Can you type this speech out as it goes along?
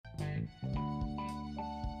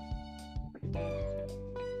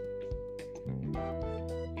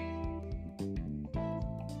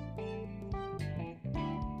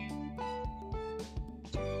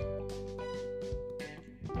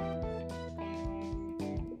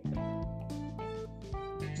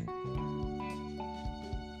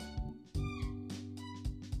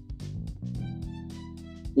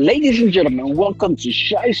Ladies and gentlemen, welcome to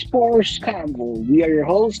Shy Sports Convo. We are your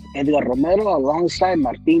hosts, Edgar Romero, alongside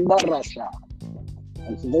Martin Barraza.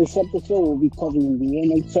 On today's episode, we'll be covering the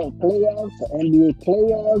NHL playoffs, the NBA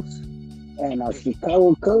playoffs, and our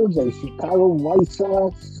Chicago Cubs and Chicago White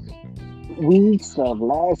Sox weeks of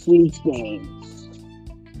last week's games.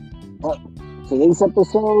 But today's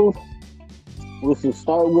episode, we should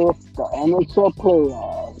start with the NHL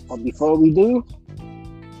playoffs. But before we do,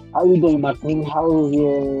 how you doing, Martin? How was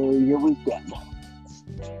your weekend?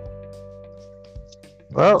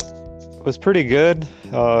 Well, it was pretty good.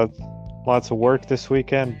 Lots of work this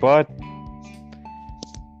weekend, but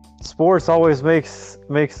sports always makes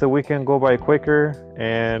the weekend go by quicker,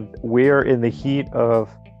 and we are in the heat of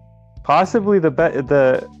possibly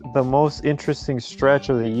the most interesting stretch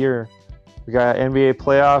of the year. We got NBA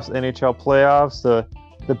playoffs, NHL playoffs.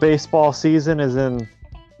 The baseball season is in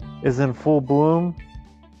full bloom.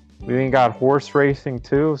 We even got horse racing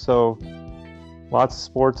too, so lots of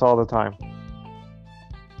sports all the time.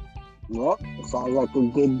 Yep, sounds like a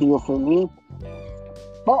good deal for me.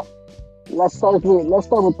 But let's start with the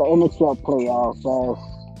NHL playoffs.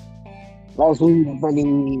 Last week,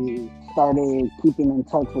 everybody started keeping in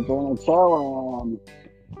touch with the NHL, and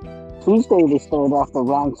Tuesday they started off the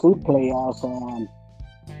round two playoffs. And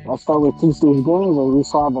let's start with Tuesday's games, where we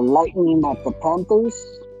saw the Lightning at the Panthers,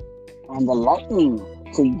 and the Lightning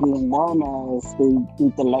take game one as they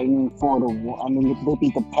beat the Lightning 4-1. I mean, they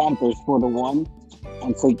beat the Panthers 4-1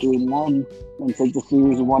 and take game one and take the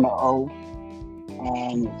series 1-0.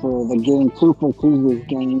 And for the game two for Tuesday's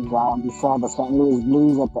games, we saw the St. Louis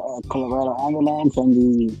Blues at the Colorado Avalanche, and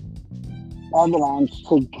the Avalanche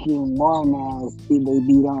take game one as they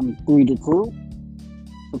beat them 3-2.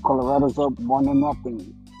 The Colorado's up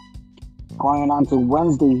 1-0. Going on to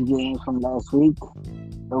Wednesday's games from last week,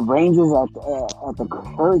 the Rangers at the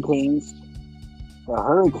Hurricanes. The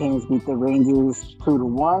Hurricanes beat the Rangers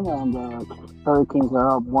 2-1, and the Hurricanes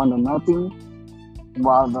are up 1-0.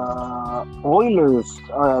 While the Oilers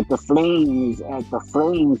are at the Flames. The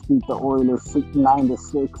Flames beat the Oilers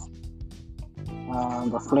 9-6,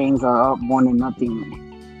 and the Flames are up 1-0.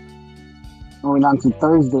 Moving on to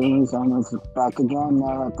Thursdays, and it's back again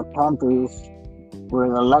at the Panthers, where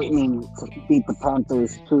the Lightning beat the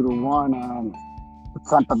Panthers 2-1, and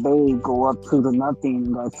Tampa Bay go up 2-0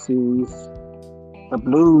 in that series. The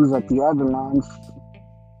Blues at the Avalanche.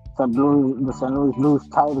 The St. Louis Blues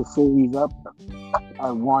tie the series up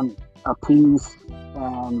at 1 apiece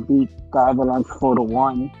and beat the Avalanche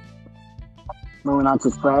 4-1. Moving on to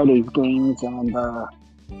Friday's games, and the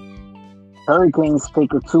Hurricanes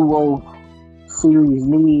take a 2-0 series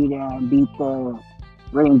lead and beat the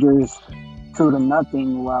Rangers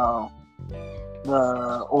 2-0, while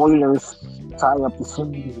the Oilers tie up the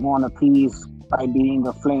series 1 apiece by beating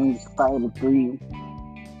the Flames 5-3.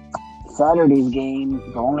 Saturday's game,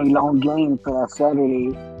 the only lone game for that Saturday,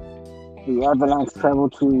 the Avalanche travel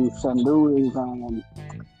to St. Louis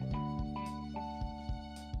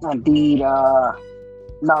and beat and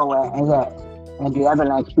the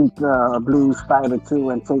Avalanche beat the Blues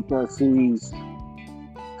 5-2 and take the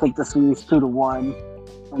series 2-1.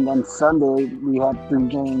 And then Sunday we had 3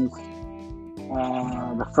 games.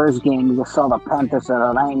 The first game, we just saw the Panthers at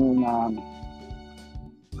the Lightning, and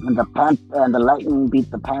the Lightning beat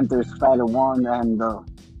the Panthers 5-1, and the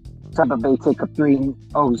Tampa Bay take a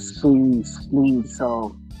 3-0 series lead.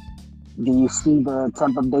 So, do you see the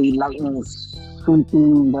Tampa Bay Lightning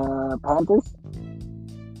sweeping the Panthers?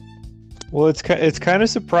 Well, it's kind of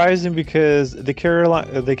surprising because the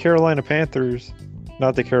Carolina Panthers,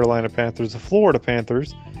 not the Carolina Panthers, the Florida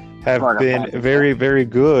Panthers have been very, very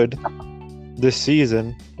good this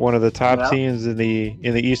season. One of the top teams in the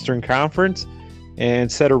Eastern Conference,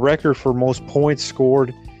 and set a record for most points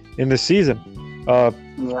scored in the season.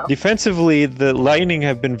 Defensively, the Lightning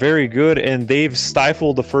have been very good, and they've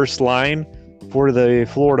stifled the first line for the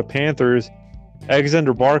Florida Panthers.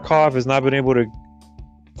 Alexander Barkov has not been able to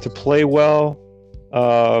play well.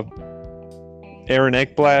 Aaron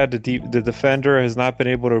Ekblad, the defender, has not been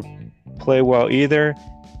able to play well either.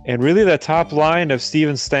 And really, that top line of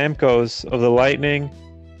Steven Stamkos of the Lightning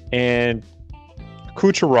and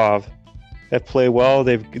Kucherov have played well.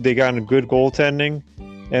 They gotten good goaltending.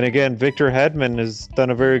 And again, Victor Hedman has done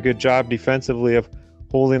a very good job defensively of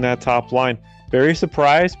holding that top line. Very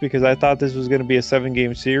surprised, because I thought this was going to be a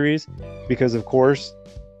 7-game series because, of course,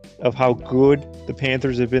 of how good the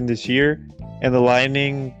Panthers have been this year. And the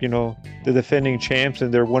Lightning, the defending champs,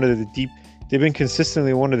 and they're they've been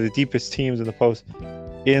consistently one of the deepest teams in the post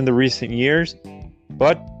in the recent years.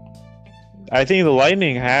 But I think the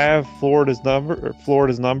Lightning have Florida's number,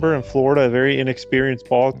 and Florida, a very inexperienced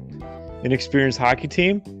inexperienced hockey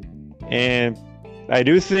team. And I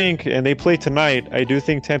do think, and they play tonight, I do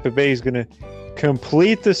think Tampa Bay is going to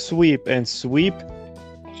complete the sweep and sweep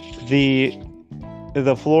the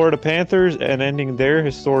Florida Panthers and ending their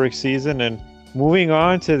historic season and moving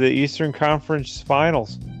on to the Eastern Conference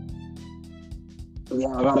Finals. Yeah,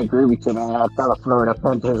 I gotta agree with you, man. I thought the Florida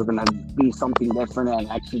Panthers were gonna be something different and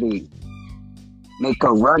actually make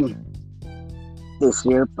a run this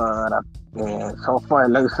year, but so far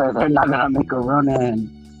it looks like they're not gonna make a run, and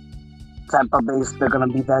Tampa Bay they're gonna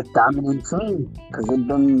be that dominant team because they've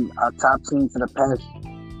been a top team for the past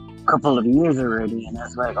couple of years already, and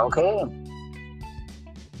it's like, okay.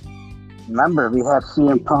 Remember, we have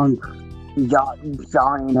CM Punk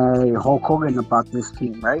yelling Hulk Hogan about this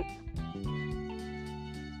team, right?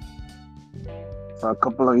 For a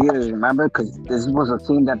couple of years, remember? Because this was a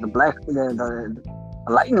team that the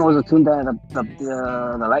Lightning was a team that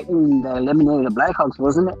the Lightning that eliminated the Blackhawks,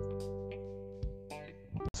 wasn't it?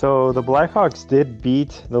 So the Blackhawks did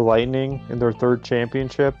beat the Lightning in their third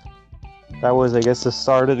championship. That was, I guess, the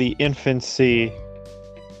start of the infancy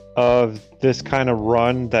of this kind of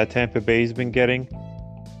run that Tampa Bay's been getting.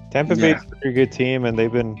 Tampa Bay's a pretty good team, and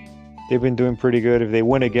they've been doing pretty good. If they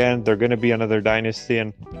win again, they're going to be another dynasty.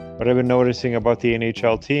 And what I've been noticing about the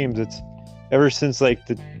NHL teams, it's ever since like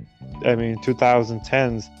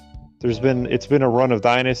 2010s, it's been a run of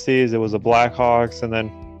dynasties. It was the Blackhawks, and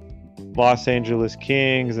then Los Angeles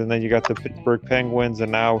Kings, and then you got the Pittsburgh Penguins,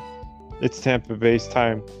 and now it's Tampa Bay's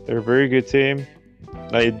time. They're a very good team.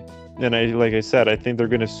 Like I said, I think they're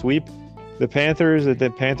going to sweep the Panthers. The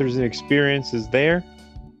Panthers' experience is there,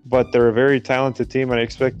 but they're a very talented team, and I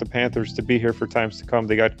expect the Panthers to be here for times to come.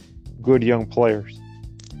 They got good young players.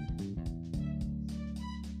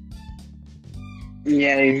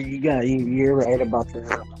 Yeah, you're right about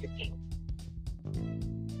that.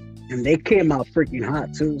 And they came out freaking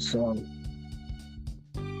hot too. So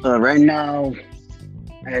right now,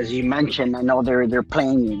 as you mentioned, I know they're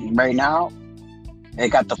playing right now. They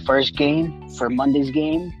got the first game for Monday's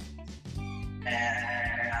game.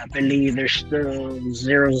 I believe there's still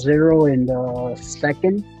 0-0 in the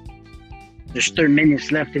second. There's 3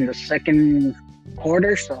 minutes left in the second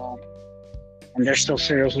quarter, and they're still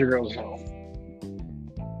 0-0. So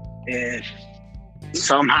if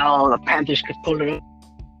somehow the Panthers could pull it up,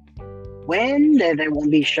 win, then they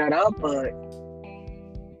won't be shut up, but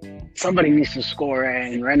somebody needs to score,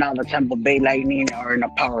 and right now the Tampa Bay Lightning are in a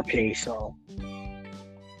power play, so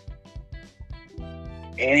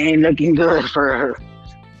it ain't looking good for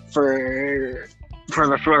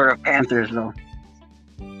the Florida Panthers, though.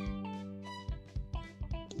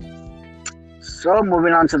 So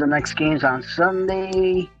moving on to the next games on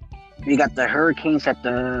Sunday, we got the Hurricanes at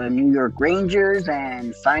the New York Rangers,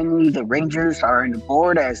 and finally the Rangers are on the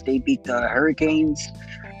board as they beat the Hurricanes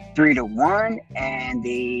 3-1, and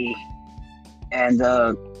the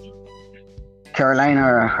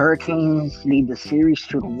Carolina Hurricanes lead the series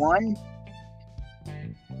 2-1.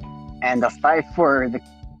 And the fight for the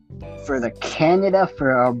Canada,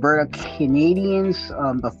 for Alberta Canadians,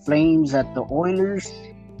 the Flames at the Oilers,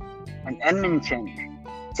 and Edmonton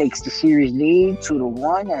takes the series lead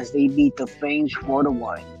 2-1 as they beat the Flames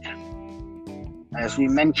 4-1. As we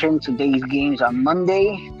mentioned, today's games on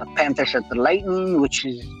Monday, the Panthers at the Lightning, which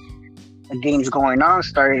is the game's going on,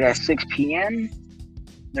 started at 6 p.m.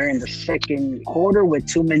 They're in the second quarter with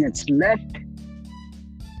 2 minutes left,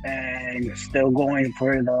 and still going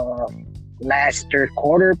for the last third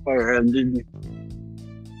quarter, but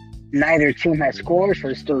neither team has scored, so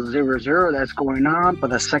it's still 0-0 that's going on. But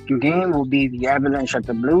the second game will be the Avalanche at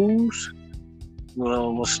the Blues.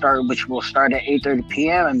 Which will start at 8:30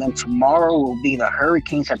 p.m. and then tomorrow will be the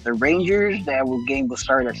Hurricanes at the Rangers. That game will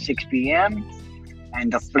start at 6 p.m.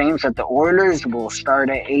 and the Flames at the Oilers will start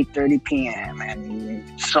at 8:30 p.m. and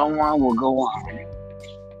so on will go on.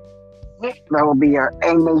 That will be our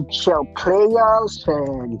NHL playoffs,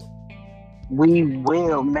 and we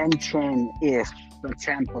will mention if the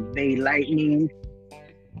Tampa Bay Lightning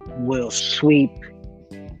will sweep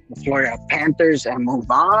the Florida Panthers and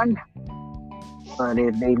move on. But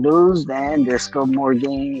if they lose, then there's still more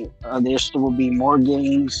game. There still will be more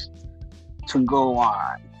games to go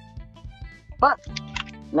on. But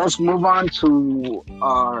let's move on to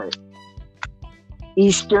our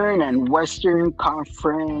Eastern and Western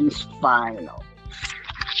Conference Finals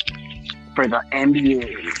for the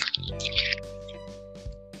NBA.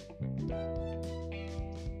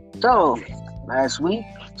 So, last week,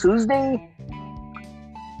 Tuesday,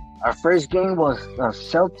 our first game was the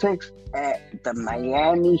Celtics at the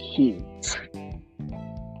Miami Heat.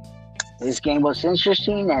 This game was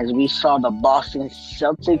interesting as we saw the Boston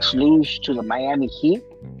Celtics lose to the Miami Heat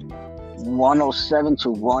 107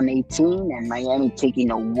 to 118, and Miami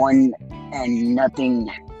taking a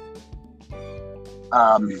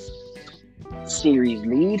 1-0 series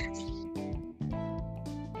lead.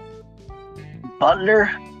 Butler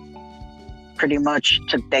pretty much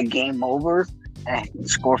took that game over and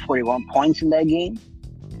scored 41 points in that game.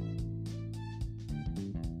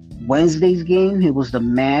 Wednesday's game, it was the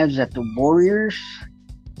Mavs at the Warriors,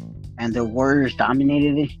 and the Warriors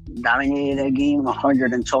dominated that game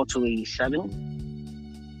 112 to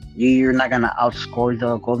 87. You're not gonna outscore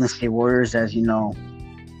the Golden State Warriors, as you know.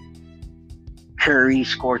 Curry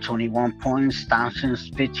scored 21 points, Thompson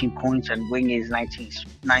 15 points, and Wiggins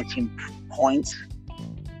 19 points.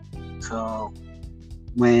 So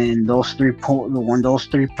when those three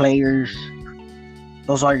players,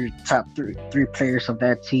 those are your top three players of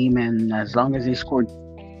that team, and as long as they scored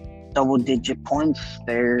double-digit points,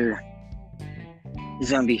 it's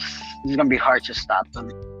gonna be hard to stop them.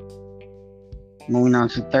 Moving on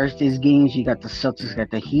to Thursday's games, you got the Celtics at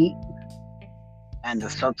the Heat, and the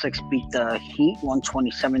Celtics beat the Heat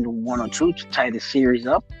 127 to 102 to tie the series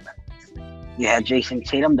up. You had Jason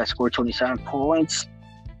Tatum that scored 27 points.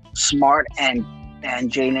 Smart and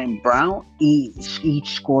Jaylen Brown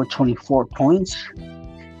each scored 24 points,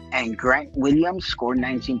 and Grant Williams scored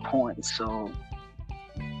 19 points. So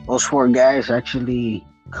those four guys actually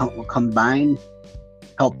combined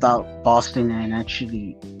helped out Boston and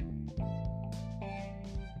actually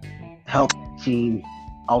helped the team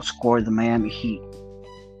outscore the Miami Heat.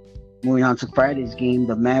 Moving on to Friday's game,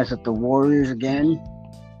 the Mavs at the Warriors again.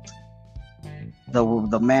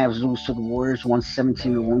 The Mavs lose to the Warriors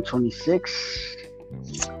 117 to 126.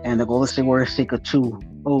 And the Golden State Warriors take a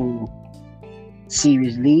 2-0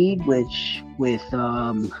 series lead, with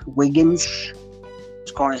Wiggins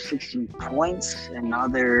scoring 16 points, and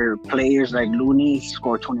other players like Looney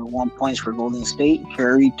scored 21 points for Golden State,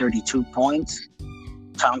 Curry 32 points,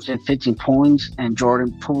 Thompson 15 points, and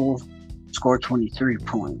Jordan Poole scored 23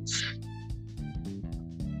 points.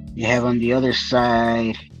 You have on the other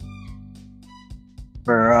side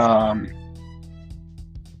for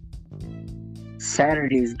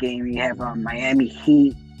Saturday's game, you have Miami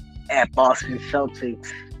Heat at Boston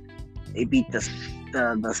Celtics. They beat the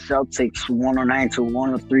Celtics 109 to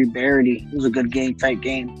 103 barely. It was a good game, tight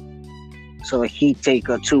game. So the Heat take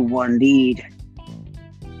a 2-1 lead.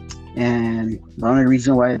 And the only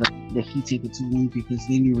reason why the Heat take a 2-1 because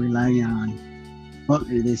they didn't rely on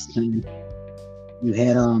Butler this time. You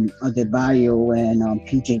had Adebayo and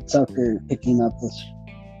PJ Tucker picking up the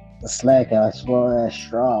slack, as well as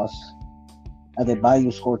Strauss.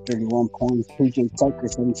 Adebayo scored 31 points, PJ Tucker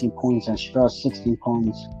 17 points, and Strauss 16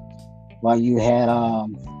 points. While you had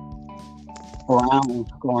Brown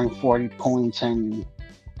scoring 40 points and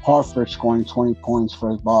Harford scoring 20 points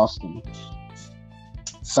for Boston.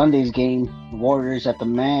 Sunday's game, the Warriors at the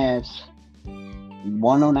Mavs,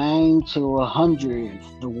 109 to 100.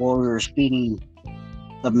 The Warriors beating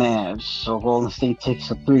the Mavs. So Golden State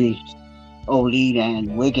takes a 3-0 lead,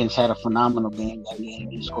 and Wiggins had a phenomenal game that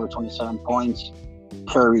game. He scored 27 points.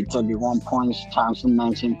 Curry 31 points. Thompson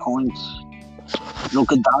 19 points.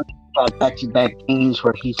 Luka Doncic got back-to-back games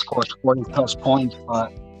where he scores 40-plus points,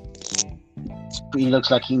 but he looks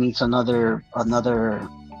like he needs another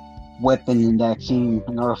weapon in that team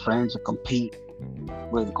in order for him to compete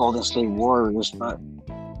with Golden State Warriors. But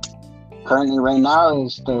currently, right now,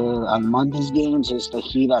 on Monday's games is the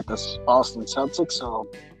Heat at the Boston Celtics. So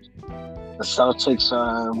the Celtics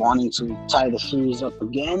are wanting to tie the series up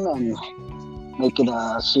again and make it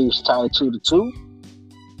a series tie 2-2.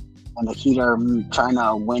 And the Heat are trying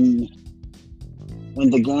to win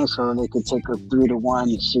the game so they could take a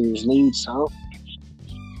 3-1 series lead. So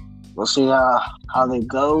we'll see how that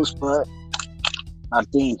goes. But I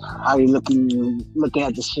think, how are you looking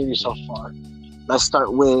at the series so far? Let's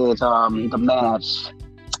start with the Mavs.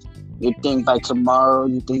 You think by tomorrow,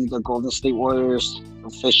 you think the Golden State Warriors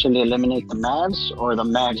officially eliminate the Mavs, or the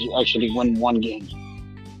Mavs actually win one game?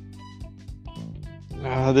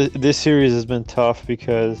 This series has been tough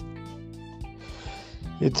because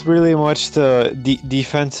it's really much the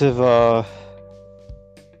defensive,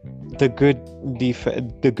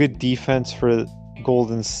 the good defense for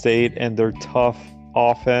Golden State and their tough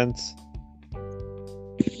offense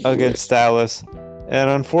against Dallas. And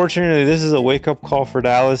unfortunately, this is a wake-up call for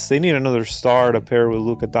Dallas. They need another star to pair with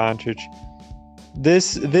Luka Doncic.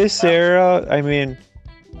 This era, I mean,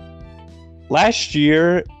 last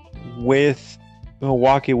year with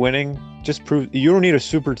Milwaukee winning just proved you don't need a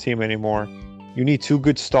super team anymore. You need two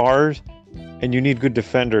good stars, and you need good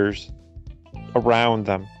defenders around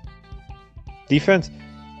them. Defense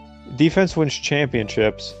wins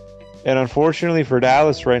championships, And unfortunately for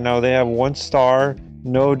Dallas right now, they have one star,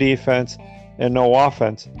 no defense, and no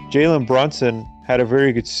offense. Jalen Brunson had a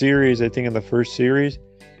very good series, I think, in the first series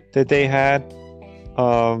that they had.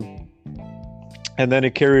 And then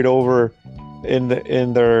it carried over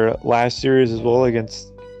in their last series as well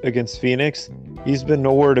against Phoenix. He's been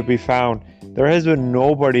nowhere to be found. There has been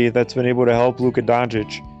nobody that's been able to help Luka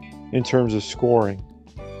Doncic in terms of scoring.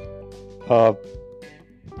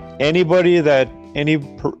 Any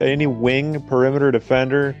wing perimeter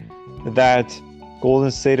defender that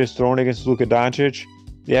Golden State has thrown against Luka Doncic,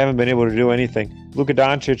 they haven't been able to do anything. Luka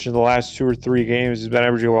Doncic in the last 2 or 3 games has been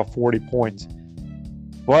averaging about 40 points.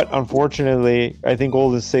 But unfortunately, I think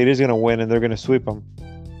Golden State is going to win and they're going to sweep them.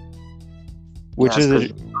 Which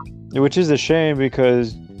is a shame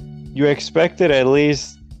because you expected at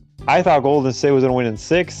least, I thought Golden State was going to win in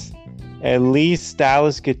 6. At least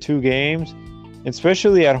Dallas get 2 games,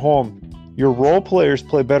 especially at home. Your role players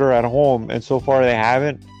play better at home, and so far they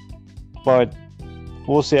haven't. But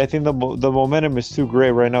we'll see. I think the momentum is too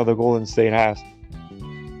great right now that Golden State has.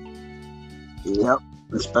 Yep.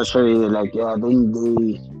 Especially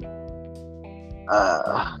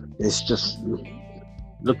it's just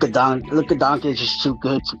Luka Doncic is too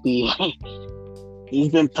good to be. He's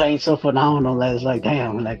been playing so phenomenal that it's like,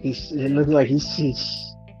 damn, like it looks like he's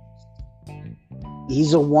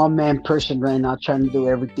a one-man person right now trying to do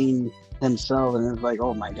everything himself, and it's like,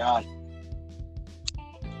 oh my god.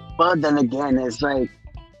 But then again, it's like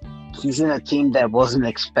he's in a team that wasn't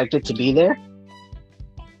expected to be there,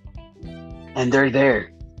 and they're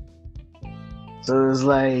there. So it's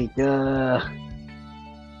like, because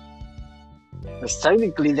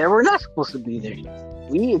technically they were not supposed to be there.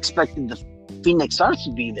 We expected the Phoenix Suns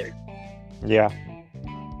to be there. Yeah.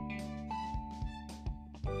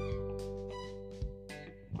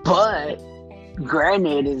 But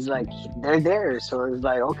granted, it's like they're there, so it's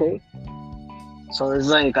like, okay. So it's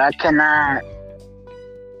like I cannot.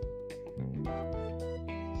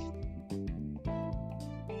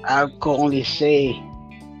 I could only say,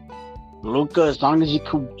 Luka, as long as you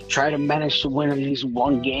could try to manage to win at least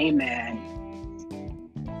one game, and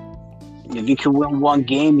if you could win one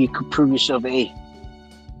game, you could prove yourself.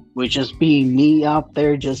 With just being me out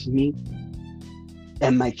there, just me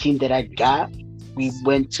and my team that I got, we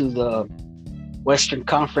went to the Western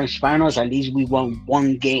Conference Finals. At least we won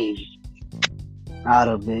one game out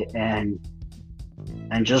of it, and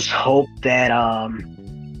just hope that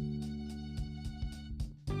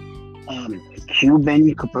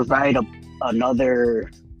Cuban could provide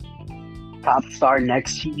another top star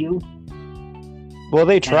next to you. Well,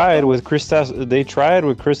 they tried with Kristaps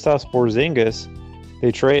Porzingis.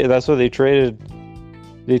 That's what they traded.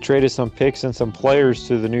 They traded some picks and some players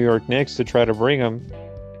to the New York Knicks to try to bring him,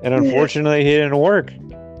 and unfortunately, he didn't work.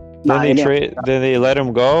 Then they let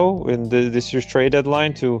him go in this year's trade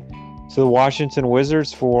deadline to the Washington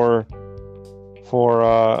Wizards for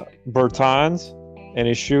Bertans and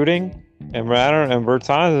his shooting. And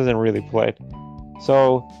Bertans hasn't really played.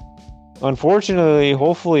 So, unfortunately,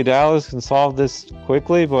 hopefully Dallas can solve this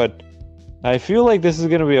quickly, but I feel like this is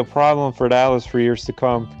going to be a problem for Dallas for years to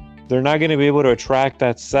come. They're not going to be able to attract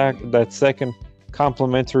that second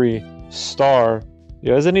complementary star. He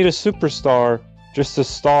doesn't need a superstar, just a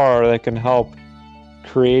star that can help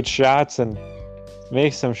create shots and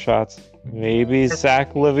make some shots. Maybe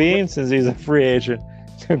Zach LaVine, since he's a free agent,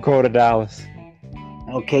 to go to Dallas.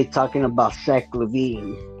 Okay, talking about Zach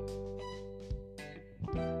LaVine.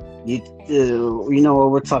 You know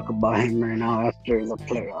what, we'll talk about him right now after the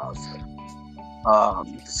playoffs.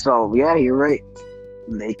 So yeah, you're right.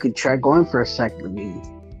 They could try going for a Zach LaVine.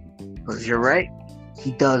 Because you're right.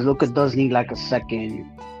 Luka does need like a second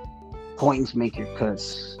points maker,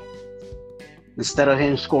 because instead of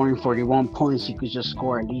him scoring 41 points, he could just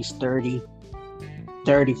score at least 30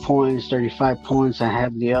 points, 35 points, and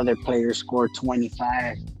have the other players score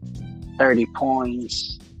 25, 30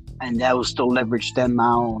 points, and that will still leverage them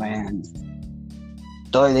out, and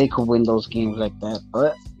they could win those games like that.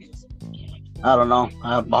 But I don't know.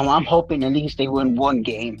 I'm hoping at least they win one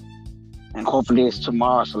game, and hopefully it's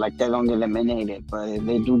tomorrow, so like they don't get eliminated. But if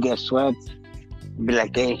they do get swept, it'll be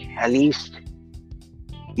like, hey, at least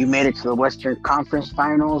you made it to the Western Conference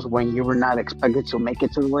Finals when you were not expected to make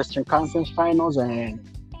it to the Western Conference Finals, and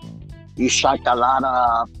you shocked a lot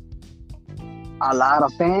of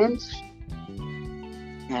fans,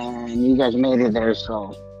 and you guys made it there.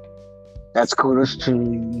 So that's kudos to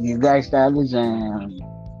you guys, Dallas, and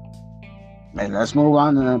let's move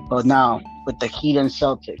on. But now with the Heat and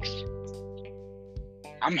Celtics,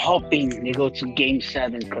 I'm hoping they go to Game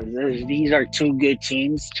 7, because these are two good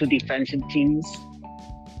teams, two defensive teams.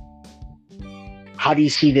 how do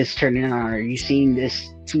you see this turning out? Are you seeing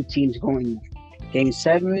this two teams going Game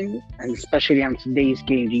 7, and especially on today's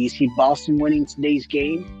game? Do you see Boston winning today's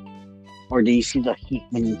game, or do you see the Heat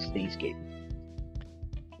winning today's game?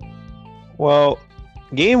 Well,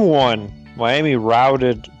 Game 1, Miami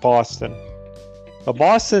routed Boston. But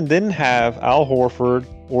Boston didn't have Al Horford,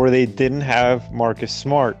 or they didn't have Marcus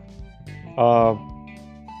Smart.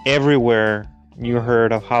 Everywhere you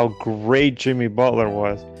heard of how great Jimmy Butler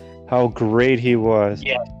was, how great he was.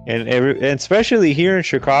 Yeah. And especially here in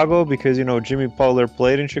Chicago, because Jimmy Butler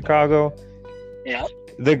played in Chicago. Yeah.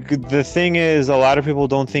 The thing is, a lot of people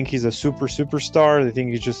don't think he's a superstar. They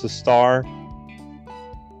think he's just a star.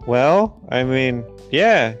 Well, I mean,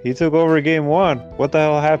 yeah, he took over Game 1. What the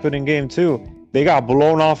hell happened in Game 2? They got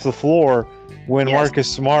blown off the floor when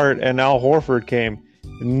Marcus Smart and Al Horford came.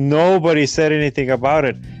 Nobody said anything about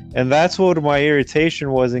it. And that's what my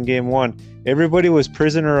irritation was in Game 1. Everybody was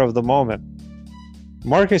prisoner of the moment.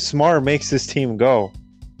 Marcus Smart makes this team go.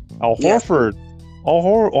 Al Horford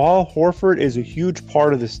is a huge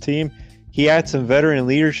part of this team. He had some veteran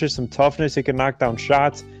leadership, some toughness. He can knock down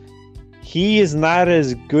shots. He is not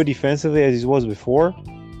as good defensively as he was before,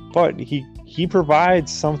 but he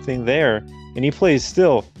provides something there, and he plays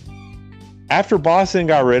still. After Boston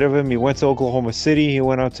got rid of him, he went to Oklahoma City. He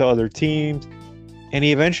went out to other teams, and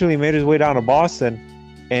he eventually made his way down to Boston,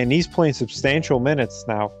 and he's playing substantial minutes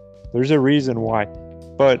now. There's a reason why.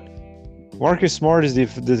 But Marcus Smart is the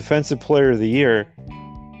defensive player of the year,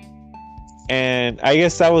 and I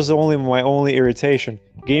guess that was my only irritation.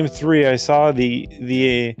 Game 3, I saw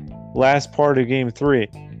the last part of Game 3.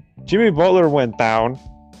 Jimmy Butler went down.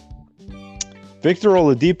 Victor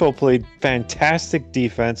Oladipo played fantastic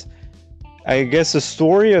defense. I guess the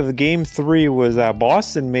story of Game 3 was that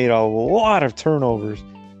Boston made a lot of turnovers.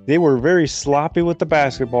 They were very sloppy with the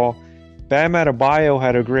basketball. Bam Adebayo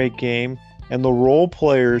had a great game, and the role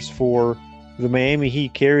players for the Miami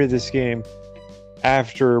Heat carried this game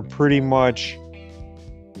after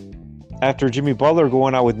Jimmy Butler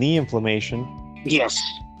going out with knee inflammation. Yes.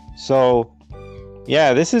 So,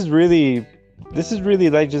 yeah, this is really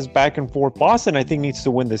like just back and forth. Boston, I think, needs to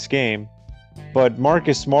win this game. But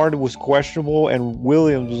Marcus Smart was questionable, and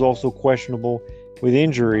Williams was also questionable with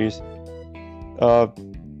injuries.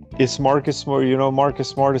 Is Marcus Smart? Marcus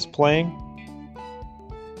Smart is playing.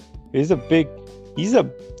 He's big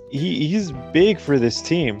for this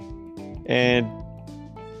team, and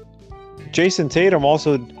Jason Tatum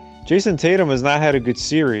has not had a good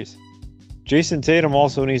series. Jason Tatum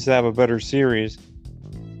also needs to have a better series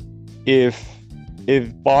if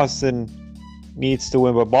Boston needs to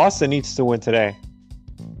win, but Boston needs to win today.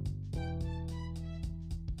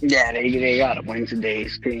 Yeah, they gotta win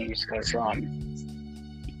today's games because right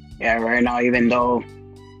now, even though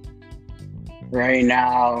right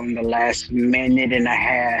now in the last minute and a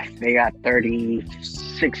half they got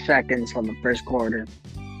 36 seconds on the first quarter.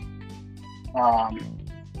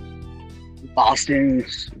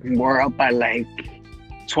 Boston's were up by like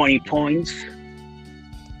 20 points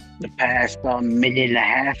the past minute and a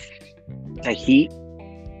half. The Heat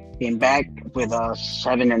came back with a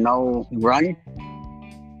 7-0 run.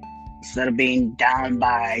 Instead of being down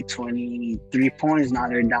by 23 points, now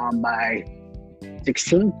they're down by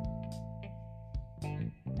 16.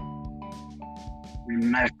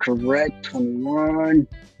 Am I correct? 21,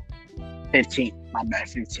 15. My bad,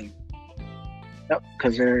 15. Yep,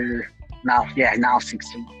 because they're now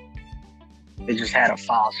 16. They just had a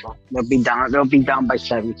foul, so they'll be down by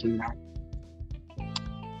 17 now.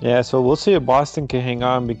 Yeah, so we'll see if Boston can hang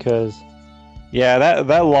on because,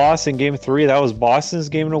 that loss in Game 3, that was Boston's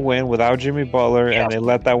game to win without Jimmy Butler, and they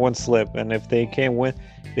let that one slip. And if they can't win,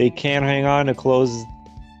 they can't hang on to close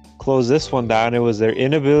this one down. It was their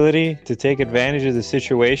inability to take advantage of the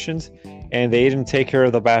situations, and they didn't take care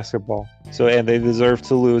of the basketball. And they deserve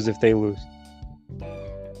to lose if they lose.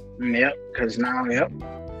 Yep, because now,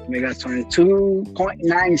 we got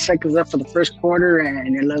 22.9 seconds left for the first quarter,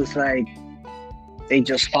 and it looks like they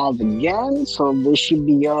just fouled again, so they should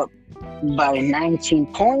be up by 19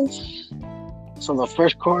 points. So the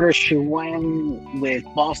first quarter should win with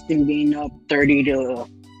Boston being up 30-11.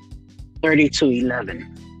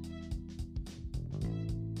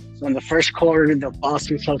 So in the first quarter, the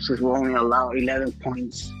Boston Celtics will only allow 11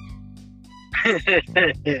 points to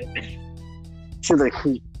the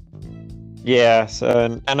Heat. Yes,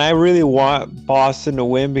 and I really want Boston to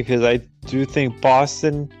win because I do think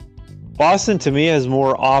Boston to me has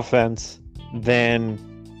more offense than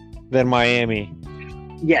Miami.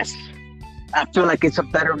 Yes, I feel like it's a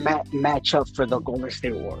better matchup for the Golden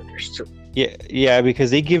State Warriors too. Yeah, because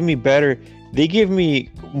they give me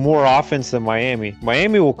more offense than Miami.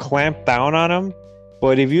 Miami will clamp down on them,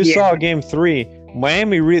 But if you saw Game 3,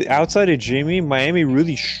 Miami really, outside of Jimmy, Miami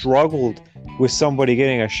really struggled with somebody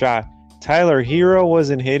getting a shot. Tyler Hero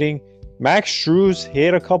wasn't hitting. Max Strus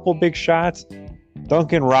hit a couple big shots.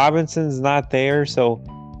 Duncan Robinson's not there. So,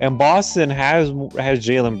 and Boston has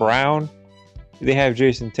Jaylen Brown. They have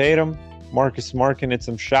Jason Tatum. Marcus Smart can hit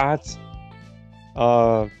some shots.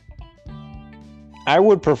 I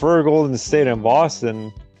would prefer Golden State and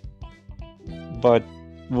Boston, but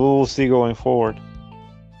we'll see going forward.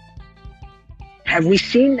 We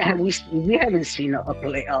haven't seen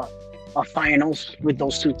a finals with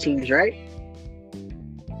those two teams, right?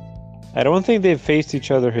 I don't think they've faced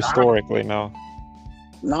each other historically, no.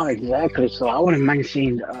 No, exactly. So I wouldn't mind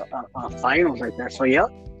seeing a finals like that. So, yep.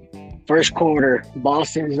 First quarter,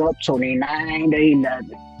 Boston's up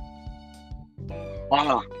 29-11.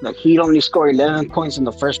 Wow, the Heat only scored 11 points in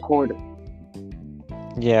the first quarter.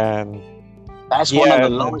 Yeah. That's one of the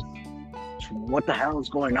lowest. What the hell is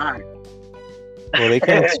going on? Well, they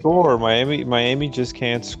can't score. Miami just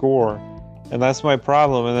can't score. And that's my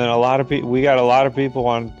problem. And then we got a lot of people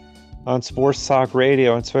on sports talk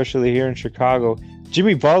radio, especially here in Chicago.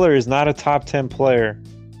 Jimmy Butler is not a top 10 player.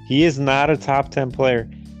 He is not a top 10 player.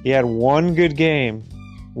 He had one good game.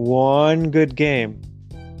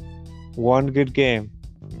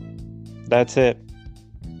 That's it.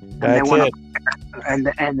 And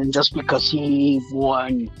then just because he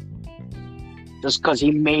won, just because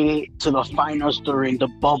he made it to the finals during the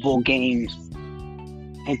bubble games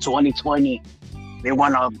in 2020, they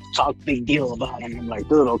want to talk big deal about him. I'm like,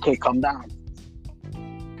 dude, okay, calm down.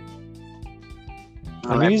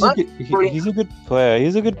 I mean, he's a good player.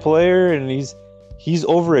 He's a good player, and he's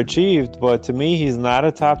overachieved. But to me, he's not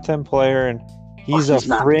a top 10 player, and he's a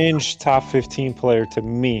fringe top 15 player to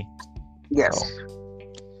me. Yes. So.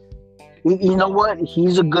 You know what?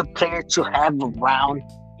 He's a good player to have around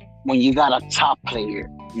when you got a top player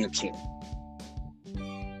in the team.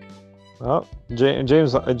 Well,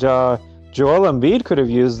 Joel Embiid could have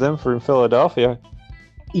used them for Philadelphia.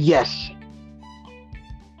 Yes,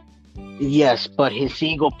 but his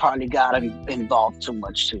ego probably got him involved too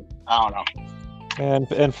much too. I don't know.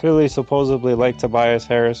 And Philly supposedly liked Tobias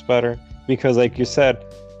Harris better because, like you said,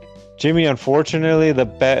 Jimmy, unfortunately, the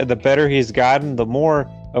better he's gotten, the more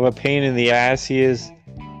of a pain in the ass he is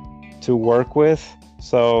to work with.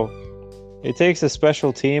 So it takes a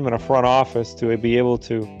special team and a front office to be able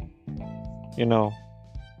to,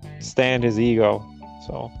 stand his ego.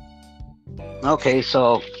 So. Okay,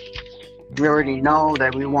 so we already know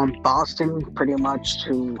that we want Boston pretty much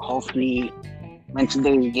to hopefully win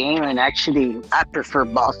today's game. And actually, I prefer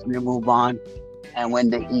Boston to move on and win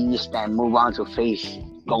the East and move on to face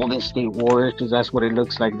Golden State Warriors, because that's what it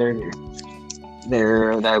looks like. That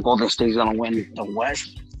Golden State's gonna win the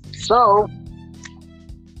West. So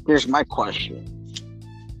here's my question: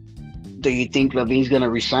 do you think LaVine's gonna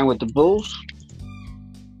resign with the Bulls?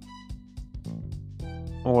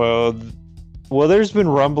 Well, there's been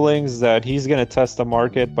rumblings that he's gonna test the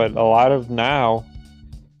market, but a lot of now.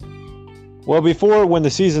 Well, before when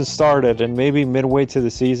the season started and maybe midway to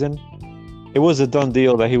the season, it was a done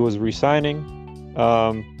deal that he was resigning.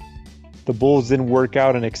 The Bulls didn't work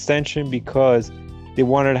out an extension because they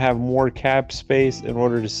wanted to have more cap space in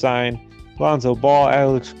order to sign Lonzo Ball,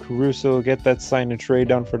 Alex Caruso, get that sign and trade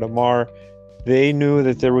done for DeMar. They knew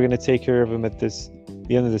that they were going to take care of him at the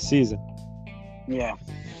end of the season. Yeah.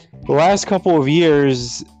 The last couple of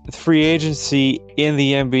years, free agency in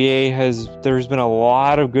the NBA there's been a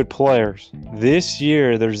lot of good players. This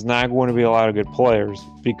year, there's not going to be a lot of good players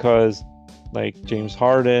because like James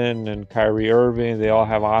Harden and Kyrie Irving, they all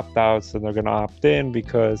have opt-outs and they're going to opt in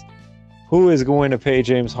because who is going to pay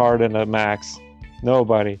James Harden a max?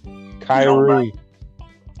 Nobody. Kyrie,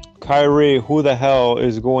 who the hell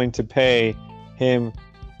is going to pay him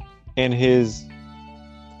and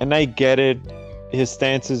I get it, his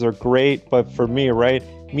stances are great, but for me, right?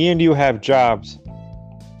 Me and you have jobs.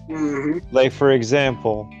 Mm-hmm. Like, for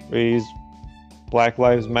example, he's Black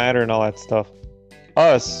Lives Matter and all that stuff.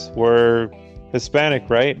 Us, we're Hispanic,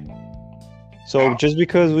 right? So just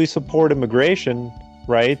because we support immigration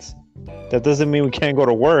rights, that doesn't mean we can't go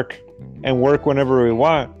to work and work whenever we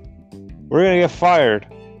want. We're gonna get fired.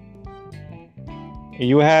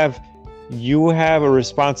 You have a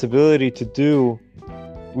responsibility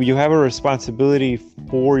you have a responsibility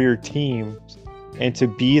for your team and to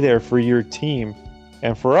be there for your team.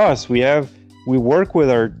 And for us, we work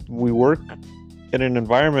in an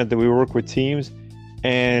environment that we work with teams,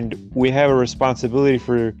 and we have a responsibility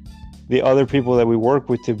for the other people that we work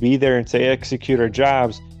with to be there and to execute our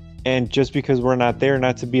jobs. And just because we're not there,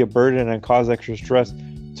 not to be a burden and cause extra stress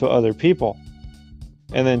to other people.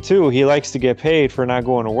 And then 2, he likes to get paid for not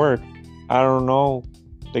going to work. I don't know.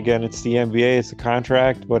 Again, it's the NBA, it's a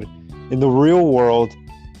contract, but in the real world,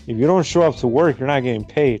 if you don't show up to work, you're not getting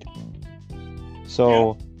paid.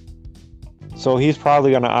 So he's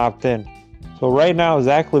probably going to opt in. So right now,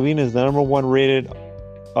 Zach LaVine is the number 1 rated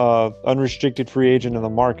unrestricted free agent in the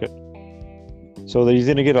market. So that he's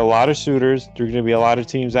going to get a lot of suitors. There's going to be a lot of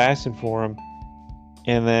teams asking for him.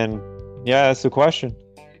 And then, yeah, that's the question.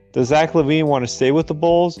 Does Zach LaVine want to stay with the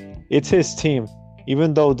Bulls? It's his team.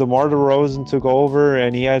 Even though DeMar DeRozan took over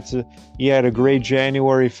and he had a great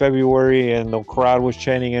January, February, and the crowd was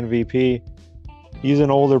chanting MVP, he's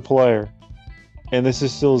an older player. And this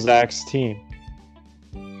is still Zach's team.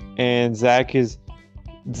 And Zach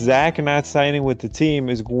not signing with the team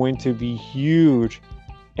is going to be huge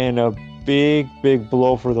and a big, big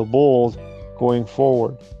blow for the Bulls going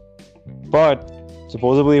forward. But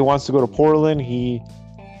supposedly he wants to go to Portland. He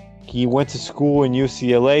went to school in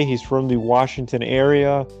UCLA. He's from the Washington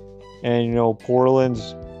area, and you know Portland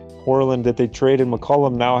that they traded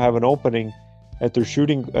McCollum now have an opening at their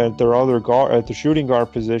shooting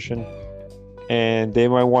guard position, and they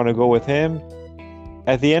might want to go with him.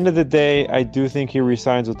 At the end of the day, I do think he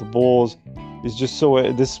resigns with the Bulls. It's just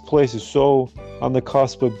this place is so on the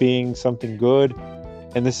cusp of being something good,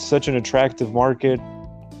 and this is such an attractive market.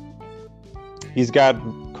 He's got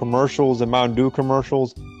commercials and Mountain Dew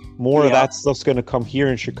commercials. More of that stuff's going to come here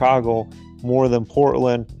in Chicago, more than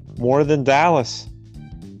Portland, more than Dallas.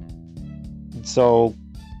 So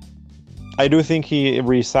I do think he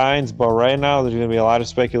resigns, but right now there's going to be a lot of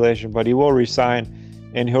speculation. But he will resign,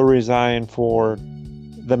 and he'll resign for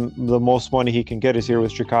the most money he can get is here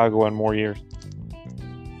with Chicago and more years.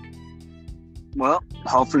 Well,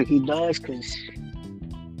 hopefully he does, because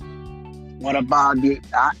what about the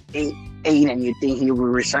Aiden? You think he will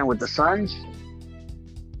resign with the Suns?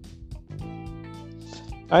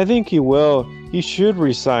 I think he will. He should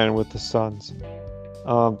resign with the Suns.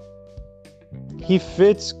 He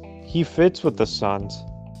fits with the Suns,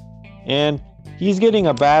 and he's getting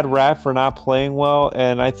a bad rap for not playing well.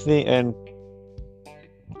 And I think, and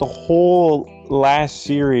the whole last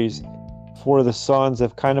series for the Suns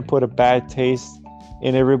have kind of put a bad taste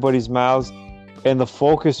in everybody's mouths. And the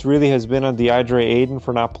focus really has been on DeAndre Ayton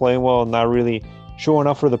for not playing well and not really showing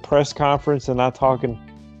up for the press conference and not talking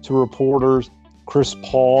to reporters. Chris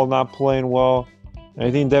Paul not playing well. And I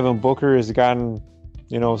think Devin Booker has gotten,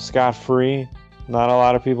 scot-free. Not a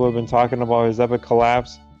lot of people have been talking about his epic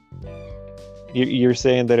collapse. You're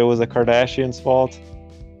saying that it was the Kardashians' fault?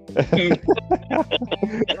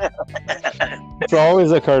 It's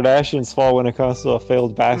always a Kardashians' fault when it comes to a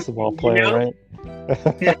failed basketball player, right?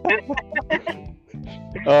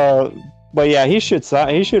 But yeah, he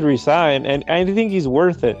should resign, and I think he's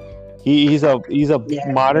worth it. He's a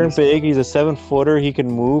modern big. He's a 7-footer. He can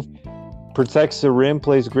move, protects the rim,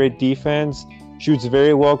 plays great defense, shoots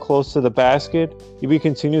very well close to the basket. If he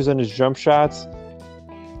continues on his jump shots,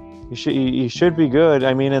 he should be good.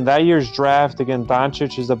 I mean, in that year's draft, again,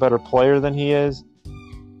 Doncic is a better player than he is,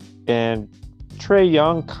 and Trae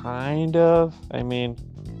Young kind of. I mean,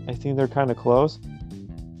 I think they're kind of close.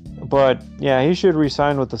 But yeah, he should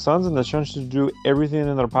resign with the Suns, and the Suns should do everything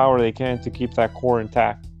in their power they can to keep that core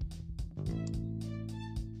intact.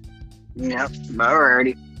 Yep,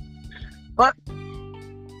 alrighty. But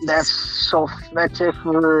that's it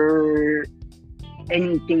for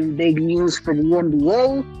anything big news for the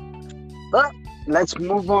NBA. But let's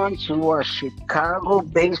move on to our Chicago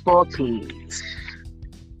baseball teams.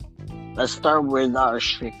 Let's start with our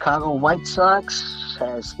Chicago White Sox,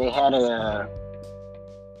 as they had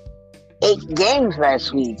 8 games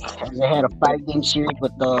last week. As they had a 5-game series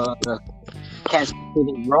with the Kansas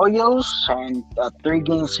City Royals and a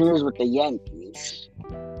 3-game series with the Yankees.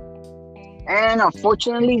 And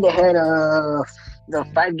unfortunately, they had the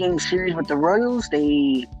 5-game series with the Royals.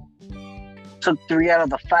 They took 3 out of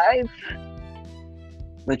the 5,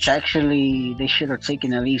 which actually they should have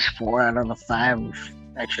taken at least 4 out of the 5.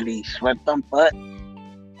 Actually swept them, but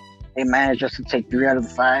they managed just to take 3 out of the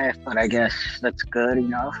 5. But I guess that's good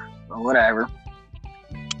enough. But whatever.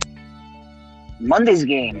 Monday's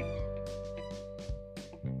game.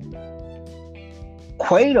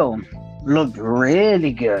 Cueto looked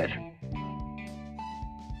really good.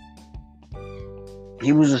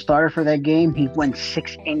 He was a starter for that game. He went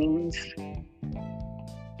 6 innings.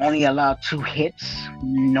 Only allowed 2 hits,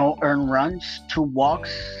 no earned runs, 2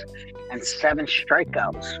 walks, and 7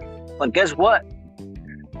 strikeouts. But guess what?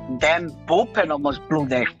 Damn bullpen almost blew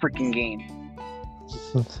that freaking game.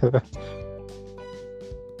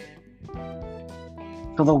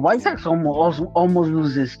 So the White Sox almost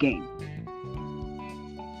lose this game.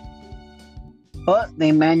 But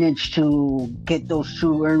they managed to get those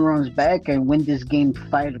 2 earned runs back and win this game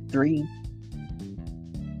 5-3.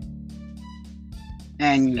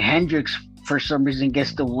 And Hendricks, for some reason,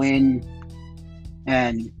 gets the win,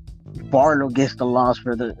 and Barlow gets the loss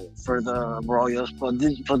for the Royals. But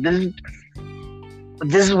this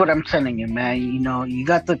is what I'm telling you, man. You know, you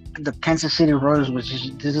got the Kansas City Royals,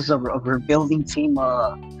 this is a rebuilding team,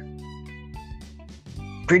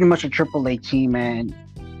 pretty much a AAA team, and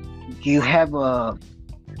you have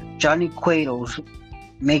Johnny Cueto's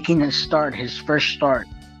making his first start,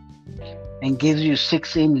 and gives you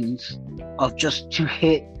 6 innings of just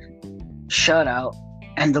 2-hit shutout,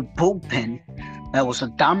 and the bullpen that was a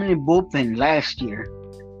dominant bullpen last year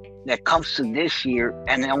that comes to this year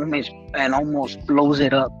and almost blows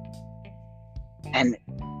it up and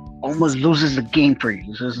almost loses the game for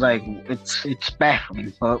you. So it's like it's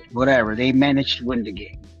baffling, but whatever. They managed to win the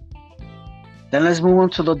game. Then let's move on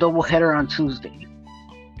to the doubleheader on Tuesday.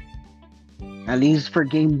 At least for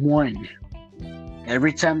game 1.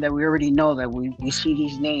 Every time that we already know that we see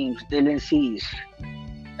these names, Dylan Cease,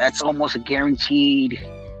 that's almost a guaranteed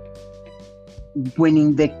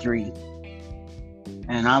winning victory.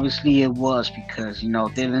 And obviously it was, because, you know,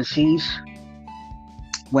 Dylan Cease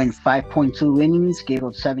went 5.2 innings, gave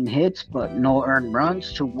up 7 hits, but no earned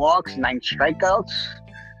runs, 2 walks, 9 strikeouts.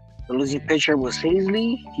 The losing pitcher was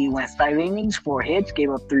Hazley. He went 5 innings, 4 hits,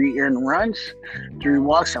 gave up 3 earned runs, 3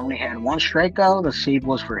 walks, only had 1 strikeout. The save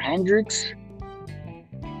was for Hendricks.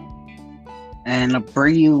 And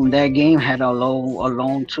Abreu in that game had a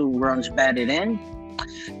lone 2 runs batted in,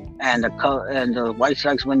 and the White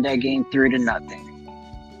Sox win that game 3-0.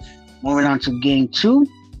 Moving on to game 2,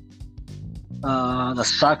 the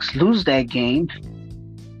Sox lose that game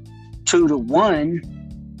 2-1.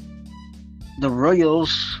 The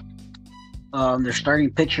Royals, their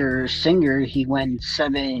starting pitcher Singer, he went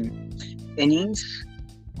 7 innings,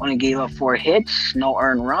 only gave up 4 hits, no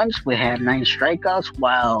earned runs. We had 9 strikeouts,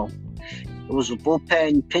 while it was a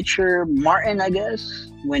bullpen pitcher, Martin, I guess,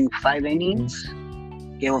 went 5 innings,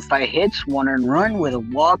 gave up 5 hits, 1 earned run with a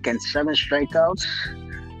walk and 7 strikeouts.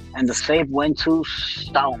 And the save went to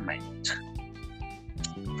Stallman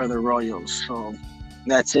for the Royals. So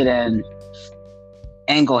that's it. And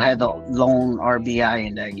Engel had the lone RBI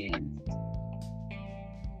in that game.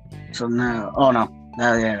 So now,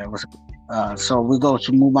 it was. So we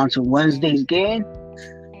move on to Wednesday's game,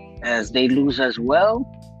 as they lose as well,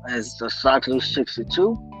 as the Sox lose 6-2.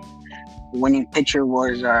 The winning pitcher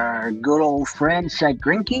was our good old friend Zach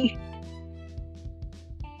Greinke,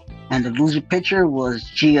 and the losing pitcher was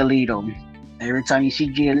Giolito. Every time you see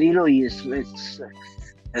Giolito,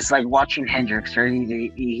 it's like watching Hendricks.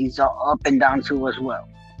 He's up and down too as well.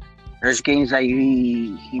 There's games that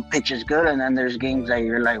he pitches good, and then there's games that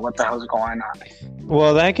you're like, what the hell's going on?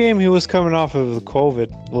 Well, that game he was coming off of the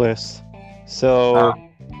COVID list, so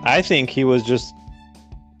I think he was just.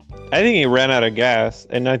 I think he ran out of gas,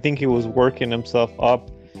 and I think he was working himself up.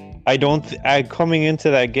 Coming into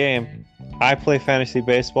that game, I play fantasy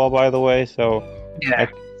baseball, by the way, so yeah.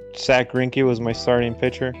 Zach Greinke was my starting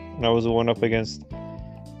pitcher, and I was the one up against.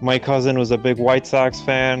 My cousin was a big White Sox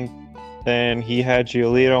fan, and he had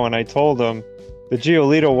Giolito, and I told him that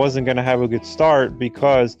Giolito wasn't going to have a good start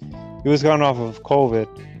because he was going off of COVID.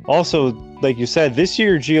 Also, like you said, this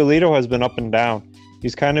year Giolito has been up and down.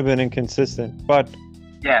 He's kind of been inconsistent, but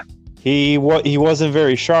yeah. He wasn't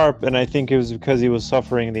very sharp, and I think it was because he was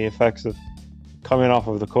suffering the effects of coming off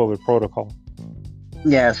of the COVID protocol.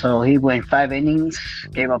 Yeah, so he went 5 innings,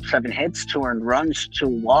 gave up 7 hits, 2 earned runs, 2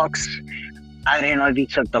 walks. I didn't know if he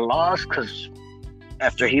took the loss, because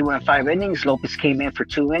after he went 5 innings, Lopez came in for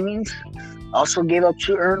 2 innings, also gave up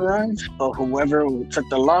 2 earned runs, but whoever took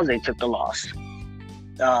the loss, they took the loss.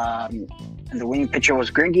 And the winning pitcher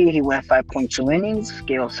was Greinke. He went 5.2 innings,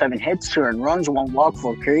 gave up 7 hits, 2 earned runs, 1 walk,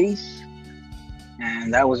 4 carries.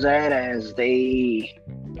 And that was that, as the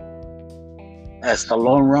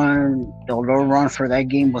lone run for that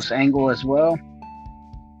game was Engel as well.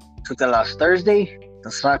 Took the last Thursday.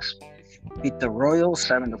 The Sox beat the Royals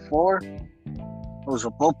 7-4. It was a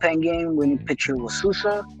bullpen game. Winning pitcher was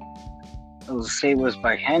Sousa. It was save was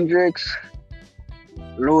by Hendricks.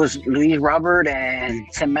 Luis Robert and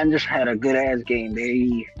Tim Anderson had a good ass game.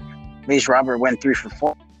 Luis Robert went 3 for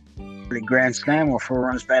 4, grand slam or 4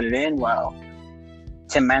 runs batted in, while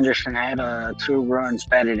Tim Anderson had 2 runs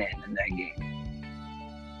batted in that game.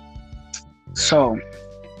 So,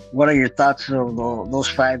 what are your thoughts of those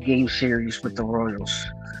 5-game series with the Royals,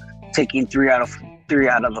 taking 3 out of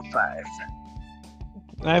the 5?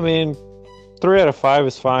 I mean, 3 out of 5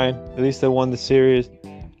 is fine. At least they won the series.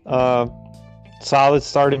 Solid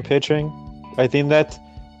starting pitching. I think that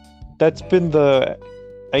that's been the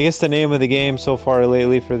name of the game so far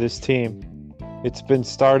lately for this team. It's been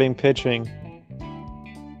starting pitching.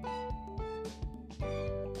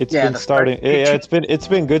 It's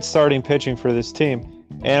been good starting pitching for this team.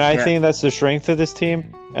 And I think that's the strength of this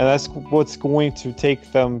team, and that's what's going to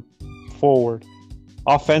take them forward.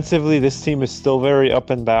 Offensively, this team is still very up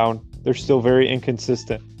and down. They're still very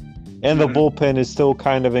inconsistent. And the bullpen is still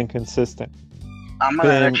kind of inconsistent. I'm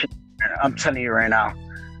telling you right now,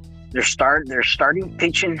 their starting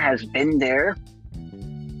pitching has been there,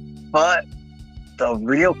 but the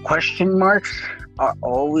real question marks are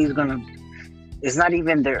always gonna. It's not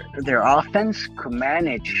even their offense could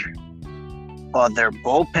manage, but their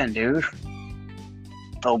bullpen, dude.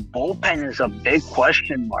 The bullpen is a big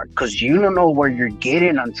question mark because you don't know where you're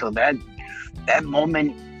getting until that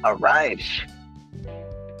moment arrives.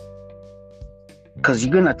 Because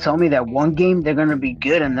you're gonna tell me that one game they're gonna be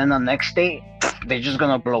good, and then the next day they're just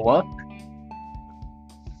gonna blow up.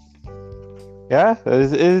 Yeah,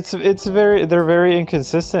 they're very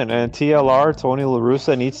inconsistent, and TLR Tony La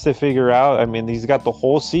Russa needs to figure out. I mean, he's got the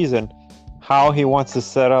whole season how he wants to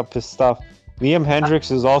set up his stuff. Liam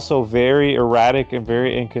Hendricks is also very erratic and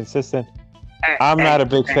very inconsistent. I'm not a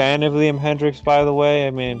big fan of Liam Hendricks, by the way.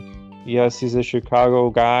 I mean, yes, he's a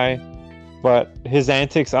Chicago guy, but his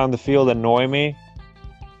antics on the field annoy me.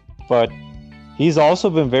 But he's also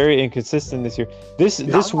been very inconsistent this year.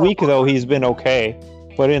 This week, though, he's been okay.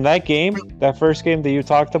 But in that game, that first game that you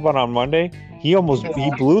talked about on Monday, he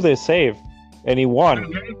blew the save, and he won.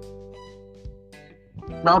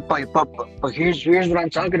 No, but here's what I'm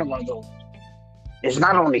talking about, though. It's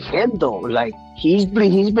not only him though. Like he's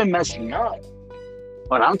been messing up,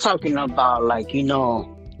 but I'm talking about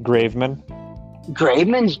Graveman.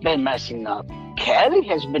 Graveman's been messing up. Kelly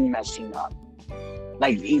has been messing up.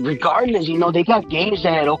 Like regardless, they got games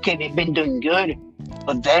that they've been doing good,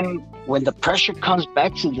 but then when the pressure comes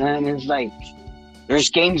back to them, it's like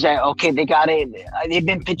there's games that they got it. They've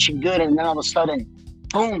been pitching good, and then all of a sudden,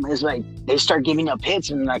 boom! It's like they start giving up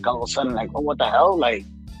hits, and like all of a sudden, like what the hell, like.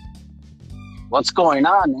 What's going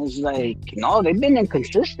on? It's like, no, they've been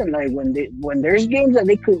inconsistent. Like when there's games that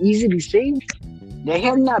they could easily save, they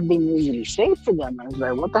have not been easily saved for them. I was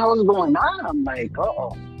like, what the hell is going on? I'm like,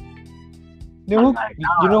 uh-oh. You know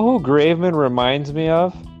who Graveman reminds me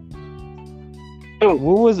of?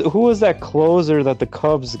 Who was that closer that the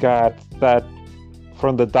Cubs got that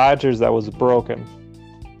from the Dodgers that was broken?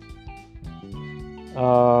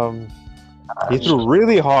 He threw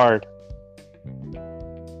really hard.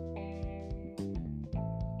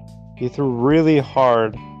 He threw really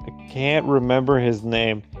hard. I can't remember his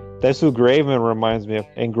name. That's who Graveman reminds me of.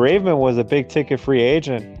 And Graveman was a big ticket free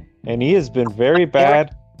agent, and he has been very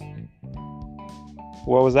bad.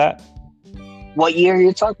 What was that? What year are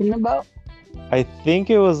you talking about? I think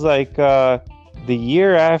it was like the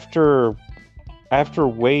year after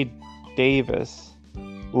Wade Davis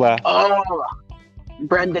left. Oh,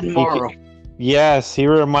 Brandon Morrow. Yes, he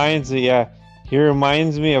reminds me. Yeah, he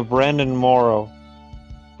reminds me of Brandon Morrow.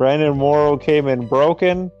 Brandon Morrow came in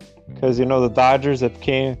broken because the Dodgers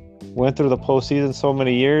went through the postseason so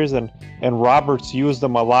many years, and Roberts used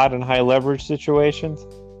them a lot in high leverage situations.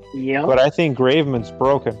 Yeah. But I think Graveman's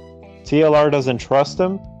broken. TLR doesn't trust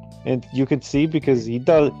him, and you can see because he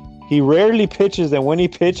rarely pitches, and when he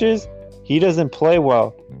pitches, he doesn't play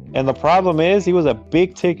well. And the problem is he was a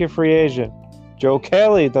big ticket free agent. Joe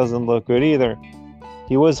Kelly doesn't look good either.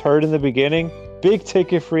 He was hurt in the beginning. Big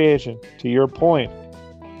ticket free agent, to your point.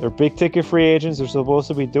 They're big ticket free agents. They're supposed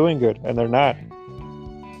to be doing good, and they're not.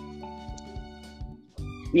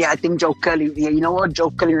 Yeah, I think Joe Kelly. Yeah, you know what? Joe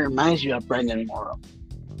Kelly reminds you of Brandon Morrow.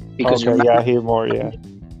 Because Brandon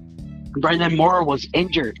Morrow was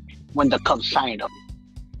injured when the Cubs signed him.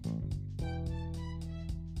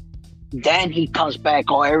 Then he comes back.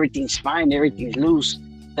 Oh, everything's fine. Everything's loose.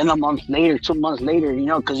 Then a month later, 2 months later,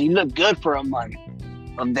 because he looked good for a month.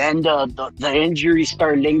 But then the injuries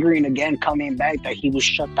started lingering again, coming back, that he was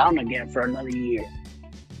shut down again for another year.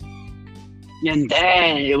 And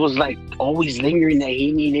then it was like always lingering that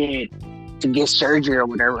he needed to get surgery or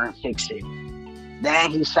whatever and fix it.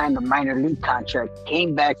 Then he signed a minor league contract,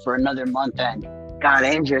 came back for another month and got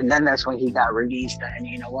injured. And then that's when he got released. And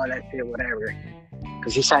you know what? That's it, whatever.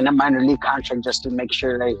 Because he signed a minor league contract just to make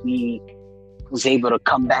sure that he was able to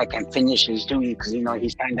come back and finish his duty. Because, he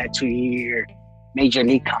signed that 2-year major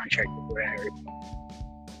league contract or whatever.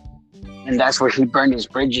 And that's where he burned his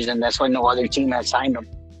bridges, and that's why no other team had signed him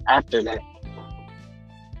after that.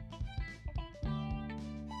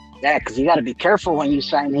 Yeah, because you got to be careful when you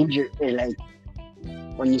sign when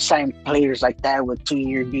you sign players like that with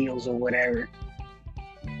 2-year deals or whatever.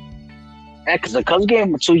 Yeah, because the Cubs gave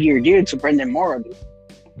him a 2-year deal to Brendan Morrow. Dude.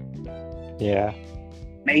 Yeah.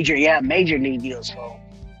 Major league deal. So,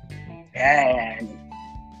 yeah, and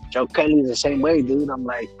Joe Kelly's the same way, dude. I'm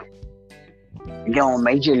like, you get on a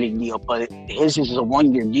major league deal, but his is a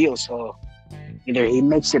 1-year deal, so either he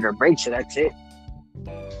makes it or breaks it. That's it.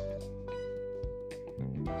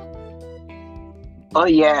 Oh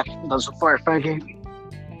yeah, those for a fact,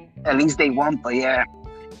 at least they won. But yeah,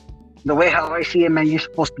 the way how I see it, man, you're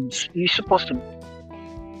supposed to,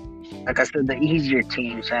 like I said, the easier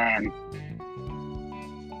teams, and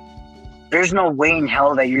there's no way in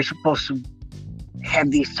hell that you're supposed to have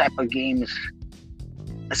these type of games,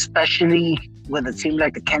 especially with a team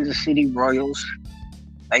like the Kansas City Royals,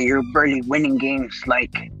 that you're barely winning games.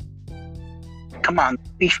 Like, come on,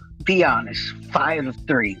 be honest.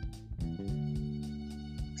 5-3,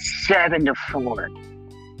 7-4,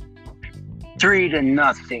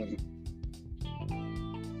 3-0,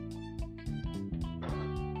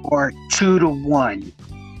 or 2-1.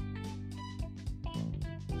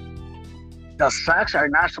 The Sox are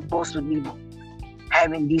not supposed to be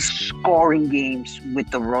having these scoring games with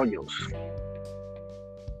the Royals.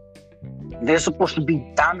 They're supposed to be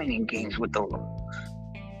dominant games with the Royals.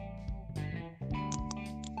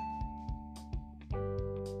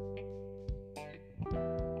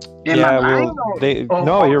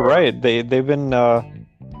 You're right. They've been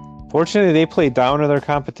fortunately they play down to their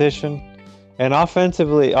competition, and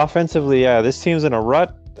offensively, yeah, this team's in a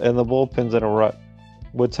rut, and the bullpen's in a rut.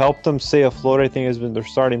 What's helped them stay afloat, I think, has been their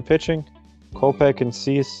starting pitching. Kopech and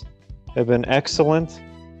Cease have been excellent.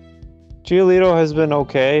 Giolito has been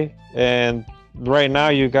okay, and right now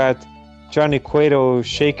you got Johnny Cueto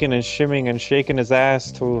shaking and shimming and shaking his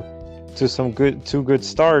ass to some two good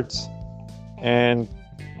starts, and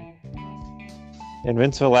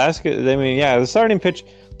Vince Velasquez. I mean, yeah, the starting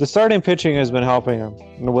pitching has been helping him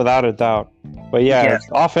without a doubt. But yeah,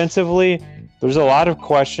 offensively, there's a lot of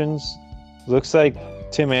questions. Looks like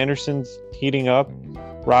Tim Anderson's heating up,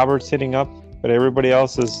 Roberts hitting up, but everybody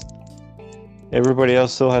else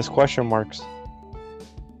still has question marks.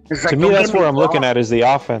 Like, to me, that's where I'm looking at is the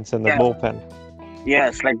offense and the bullpen.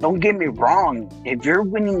 Yes, like, don't get me wrong. If you're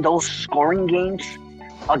winning those scoring games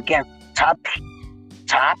against top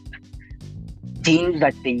teams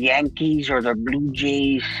like the Yankees or the Blue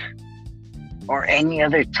Jays or any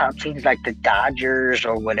other top teams like the Dodgers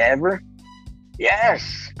or whatever,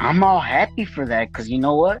 yes, I'm all happy for that, because you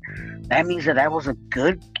know what? That means that was a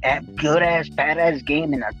good ass, badass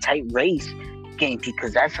game in a tight race game,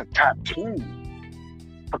 because that's a top team.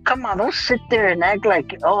 But come on, don't sit there and act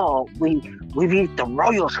like, oh, we beat the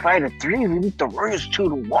Royals 5-3, we beat the Royals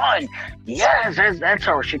 2-1. Yes, that's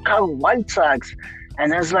our Chicago White Sox.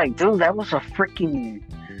 And it's like, dude, that was a freaking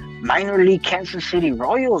minor league Kansas City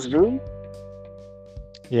Royals, dude.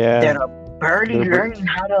 Yeah. That are barely learning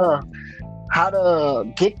how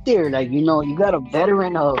to get there. Like, you know, you got a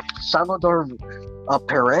veteran of Salvador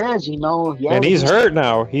Perez, you know. Yeah, and he's hurt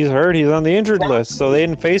now. He's hurt. He's on the injured list, so they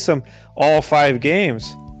didn't face him all 5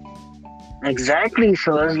 games. Exactly.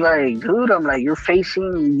 So it's like, dude, I'm like, you're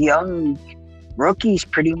facing young rookies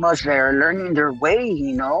pretty much that are learning their way,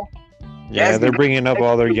 you know. Yeah, they're bringing up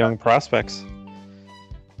all their young prospects.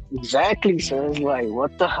 Exactly. So it's like,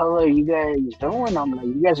 what the hell are you guys doing? I'm like,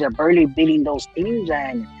 you guys are barely beating those teams,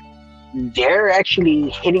 and they're actually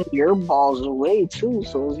hitting your balls away too.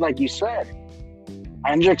 So it's like you said,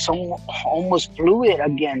 Hendricks almost blew it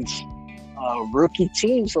against a rookie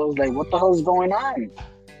team. So it's like, what the hell is going on?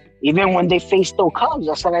 Even when they faced the Cubs,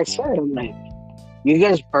 that's what I said. I'm like, you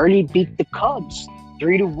guys barely beat the Cubs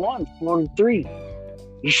 3-1, 4-3.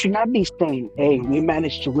 You should not be saying, hey, we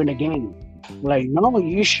managed to win a game. Like, no,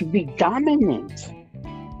 you should be dominant.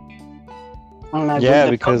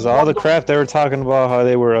 Yeah, because all the crap they were talking about, how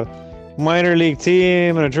they were a minor league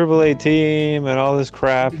team and a AAA team and all this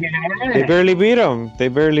crap. Yeah. They barely beat them.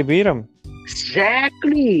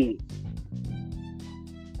 Exactly.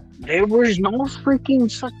 There was no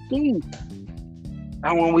freaking such thing.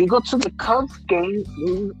 And when we go to the Cubs game,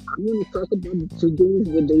 I'm going to talk about the 2 games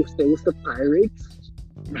where they faced the Pirates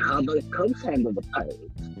and how the Cubs handle the Pirates.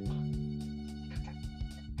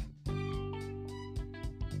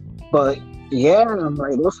 But yeah, I'm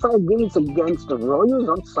like, those 5 games against the Royals,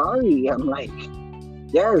 I'm sorry. I'm like,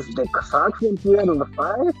 yes, the Sox won 3 out of the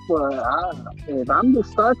 5, but if I'm the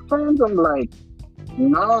Sox fans, I'm like,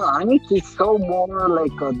 no, I need to show more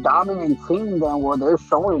like a dominant team than what they're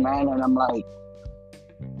showing, man. And I'm like,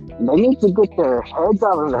 they need to get their heads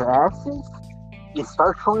out of their asses and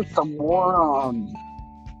start showing some more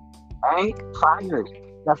progress.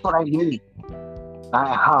 That's what I need.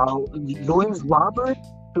 How Luis Robert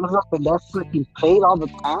shows up in that freaking plate all the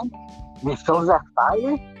time. They shows that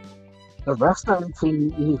fire. The rest of the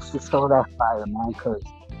team needs to show that fire, man. Because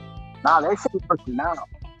now they're working out.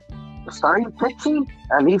 The starting pitching,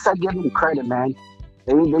 at least I give them credit, man.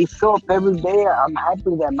 They show up every day. I'm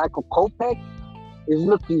happy that Michael Kopech is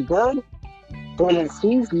looking good. Taylor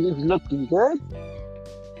Cease is looking good.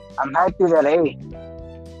 I'm happy that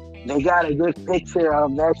they got a good picture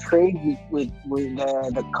of that trade with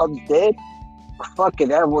the Cubs did. But fuck it,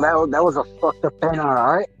 that was a fucked up pen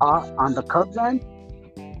on the Cubs end.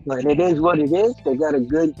 But it is what it is. They got a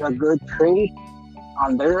good trade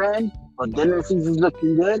on their end. But Taylor Cease is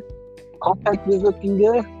looking good. Kopech is looking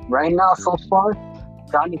good right now so far.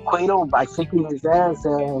 Johnny Cueto by kicking his ass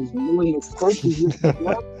and moving his stick is looking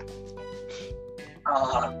good.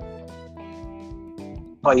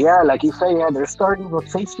 But yeah, like you say, their starting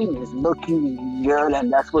rotation is looking good,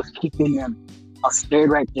 and that's what's keeping them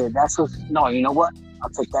scared right there. You know what? I'll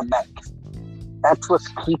take that back. That's what's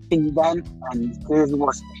keeping them, and here's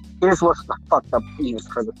what's the fucked up news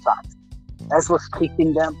for the Sox. That's what's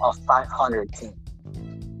keeping them a 500 team.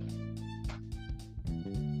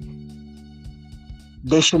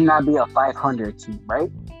 They should not be a 500 team,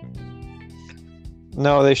 right?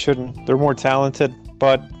 No, they shouldn't. They're more talented,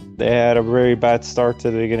 but they had a very bad start to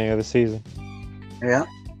the beginning of the season. Yeah.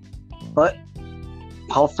 But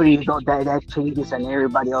hopefully that changes and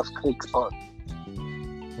everybody else kicks butt.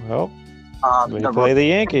 Well, we play the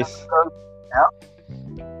Yankees. Yeah.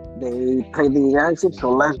 They play the Yankees,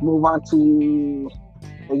 so let's move on to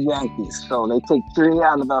the Yankees. So they take 3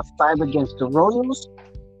 out of the 5 against the Royals.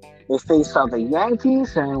 They face off the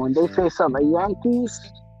Yankees, and when they face off the Yankees,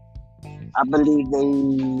 I believe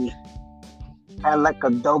they had like a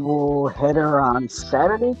double header on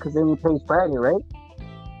Saturday because they didn't play Friday, right?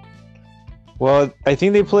 Well, I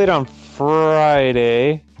think they played on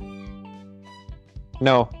Friday.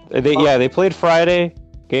 No, they played Friday.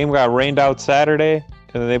 Game got rained out Saturday,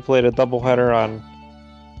 and then they played a doubleheader on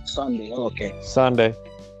Sunday. Okay. Sunday.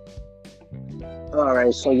 All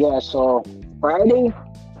right. So Friday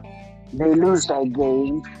they lose that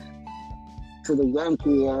game to the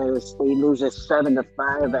Yankees. They lose it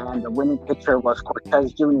 7-5, and the winning pitcher was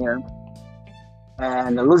Cortez Jr.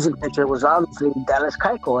 And the losing pitcher was obviously Dallas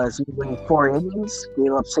Keuchel, as he went 4 innings,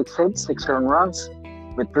 gave up 6 hits, 6 earned runs,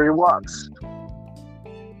 with 3 walks.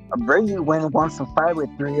 Brady went 1 for 5 with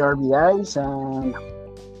 3 RBIs, and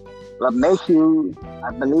LeMahieu,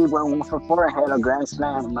 I believe, went 1 for 4 and had a grand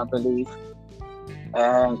slam, I believe.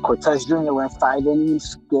 And Cortez Jr. went 5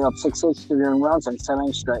 innings, gave up 6 hits, 3 earned runs, and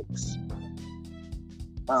 7 strikes.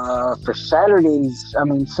 For Sunday's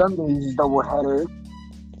doubleheader,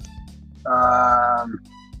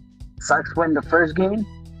 Sox win the first game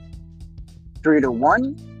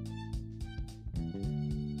 3-1.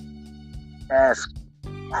 As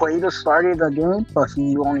Cueto started the game, but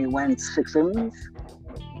he only went 6 innings.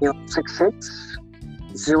 He had 6 hits,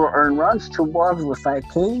 0 earned runs, 2 walks with 5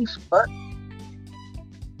 Ks. But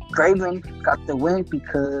Draven got the win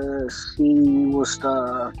because he was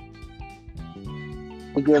the.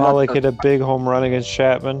 Pollock hit a big home run against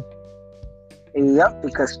Chapman. Yep,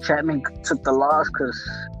 because Chapman took the loss because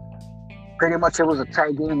pretty much it was a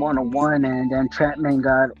tight game 1-1, and then Chapman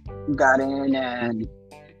got in and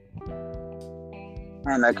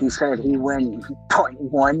like you said, he went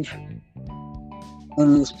 0.1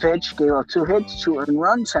 in his pitch, gave up 2 hits, 2 earned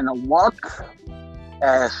runs, and a walk.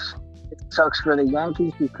 As it sucks for the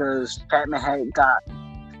Yankees because Chapman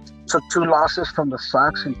took 2 losses from the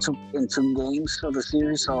Sox in two games of the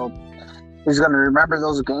series, so he's going to remember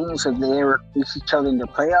those games if they ever face each other in the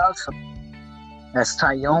playoffs. As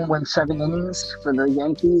Tyone went 7 innings for the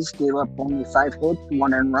Yankees, gave up only 5 hits,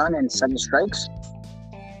 1 earned run, and 7 strikes.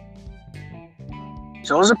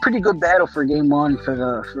 So it was a pretty good battle for game 1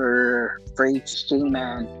 for each team,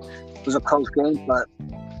 and it was a close game, but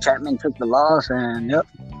Chapman took the loss, and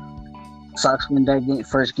Sox win that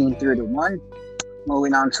first game 3-1.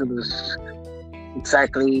 Moving on to the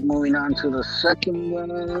second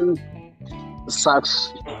game, the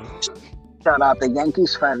Sox shut out the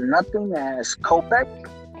Yankees 5-0 as Kopech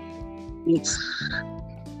beats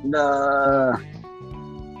the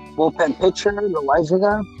bullpen pitcher,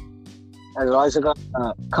 Loaizaga. As Loaizaga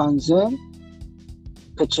comes in,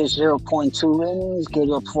 pitches 0.2 innings,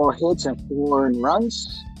 gives up 4 hits and 4 earned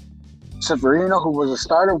runs. Severino, who was a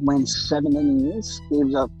starter, wins 7 innings,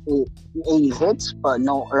 gives up 80 hits, but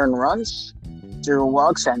no earned runs, 0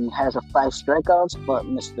 walks, and has 5 strikeouts. But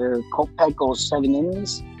Mr. Kopech goes 7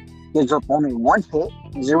 innings, gives up only 1 hit,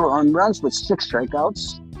 0 earned runs with 6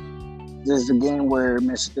 strikeouts. This is a game where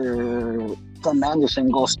Mr. Tim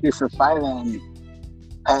Anderson goes 3 for 5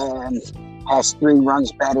 and has 3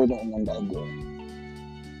 runs batted in that game.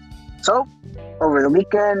 So, over the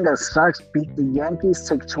weekend, the Sox beat the Yankees,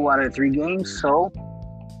 took 2 out of 3 games. So,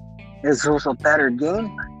 this was a better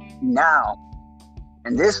game. Now,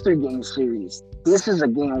 in this 3-game series, this is a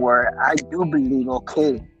game where I do believe,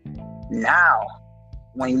 okay, now,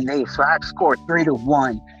 when they Sox score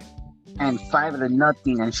 3-1 and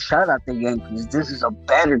 5-0 and shut out the Yankees, this is a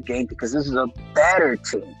better game because this is a better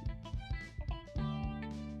team.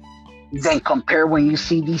 Then compare when you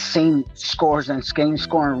see these same scores and game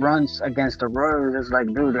scoring runs against the Royals. It's like,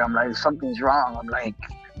 dude, I'm like, something's wrong. I'm like,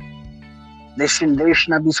 they should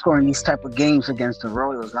not be scoring these type of games against the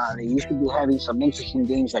Royals now. They should be having some interesting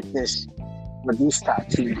games like this with these top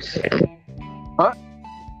teams. But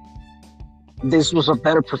this was a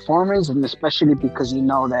better performance, and especially because you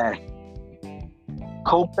know that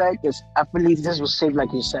Kopech is, I believe this was saved,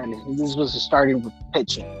 like you said, this was starting with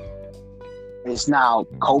pitching. It's now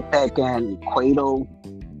Kopech and Cueto.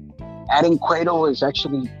 Adding Cueto is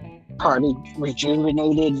actually partly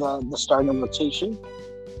rejuvenated the starting rotation.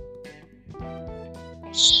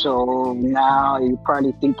 So now you're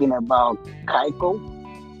probably thinking about Keiko.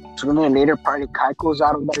 Sooner or later, probably Keiko's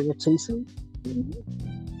out of that rotation.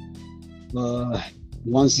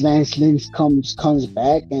 Once Lance Lynn comes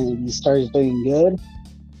back and he starts doing good,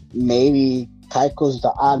 maybe Keiko's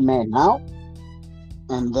the odd man out.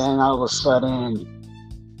 And then all of a sudden,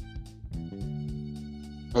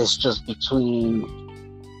 it's just between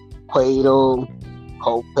Cueto,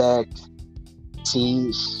 Kopech,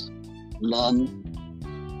 Cease, Len,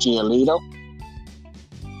 Giolito.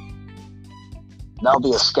 That'll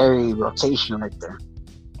be a scary rotation right there.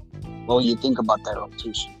 What do you think about that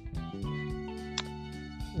rotation?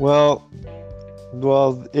 Well,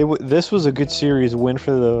 this was a good series win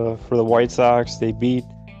for the White Sox. They beat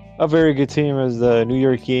a very good team as the New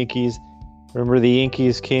York Yankees. Remember, the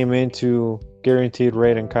Yankees came into guaranteed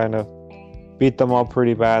rate and kind of beat them up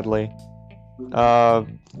pretty badly.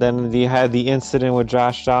 Then they had the incident with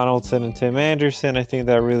Josh Donaldson and Tim Anderson. I think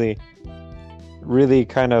that really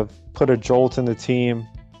kind of put a jolt in the team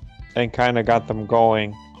and kind of got them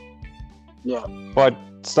going. Yeah. But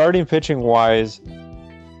starting pitching wise,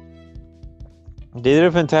 they did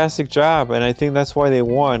a fantastic job, and I think that's why they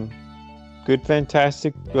won. Good,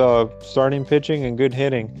 fantastic starting pitching and good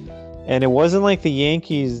hitting. And it wasn't like the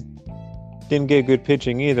Yankees didn't get good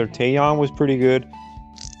pitching either. Taillon was pretty good.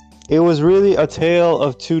 It was really a tale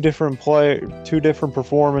of two different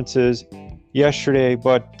performances yesterday,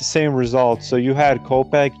 but the same results. So you had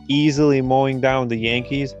Kopech easily mowing down the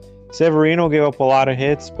Yankees. Severino gave up a lot of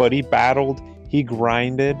hits, but he battled, he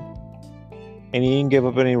grinded, and he didn't give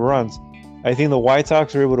up any runs. I think the White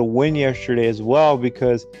Sox were able to win yesterday as well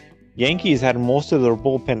because Yankees had most of their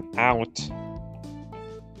bullpen out.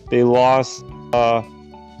 They lost, I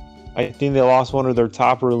think they lost one of their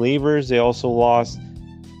top relievers. They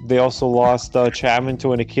also lost Chapman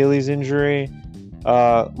to an Achilles injury.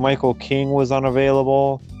 Michael King was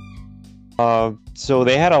unavailable. So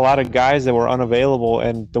they had a lot of guys that were unavailable,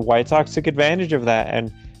 and the White Sox took advantage of that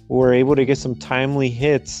and were able to get some timely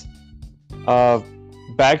hits.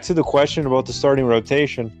 Back to the question about the starting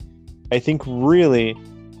rotation, I think really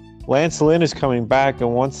Lance Lynn is coming back,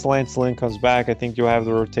 and once Lance Lynn comes back, I think you'll have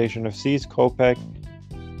the rotation of Cease, Kopech,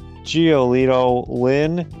 Giolito,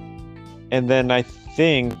 Lynn, and then I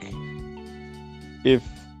think if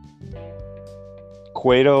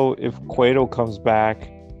Cueto comes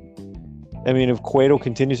back, I mean, if Cueto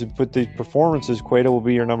continues to put the performances, Cueto will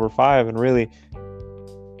be your number 5, and really,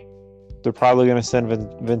 they're probably going to send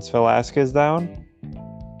Vince Velasquez down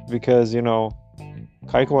because, you know,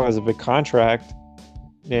 Keiko has a big contract,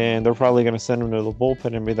 and they're probably going to send him to the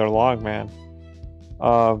bullpen and be their log man.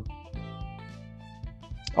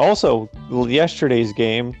 Also, yesterday's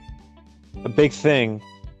game, a big thing,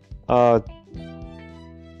 Matt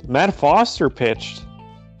Foster pitched,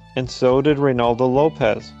 and so did Reynaldo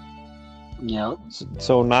Lopez. Yep.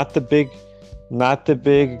 So not the big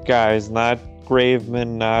guys, not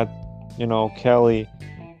Graveman, not, you know, Kelly.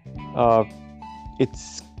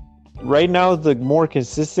 It's right now the more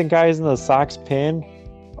consistent guys in the Sox pen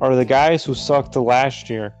are the guys who sucked last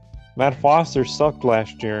year. Matt Foster sucked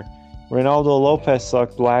last year. Reynaldo Lopez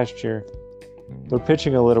sucked last year. They're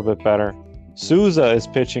pitching a little bit better. Souza is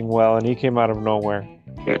pitching well, and he came out of nowhere.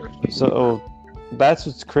 So that's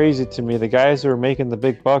what's crazy to me. The guys who are making the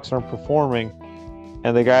big bucks aren't performing,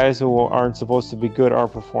 and the guys who aren't supposed to be good are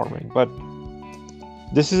performing. But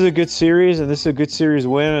this is a good series, and this is a good series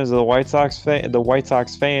win. As the White Sox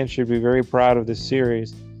fans should be very proud of this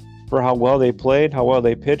series for how well they played, how well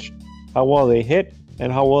they pitched, how well they hit,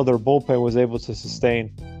 and how well their bullpen was able to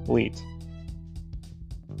sustain leads.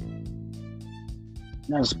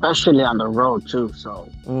 especially on the road too. So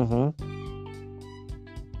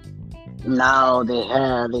now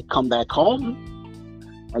they come back home.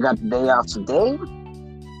 They got the day off today.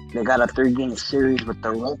 They got a 3-game series with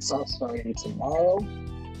the Red Sox starting tomorrow,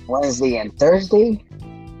 Wednesday and Thursday.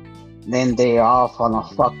 Then they off on a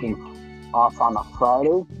Friday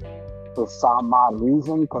for some odd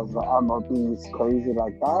reason because the MLB is crazy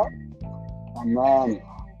like that. And then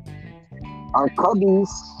our Cubbies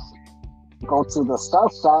go to the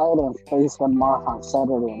South Side and face them off on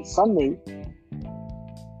Saturday and Sunday.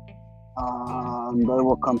 They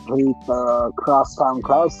will complete the Crosstown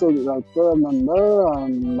Classic right there and then there,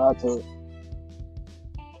 and that's it.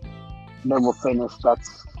 They will finish that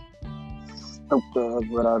stupid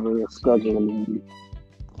whatever you're scheduling.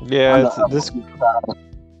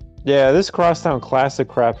 This Crosstown Classic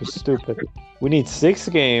crap is stupid. We need 6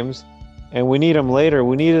 games, and we need them later.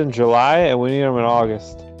 We need them in July, and we need them in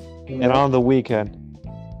August, and on the weekend.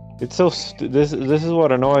 It's so this is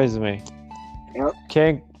what annoys me. Yep.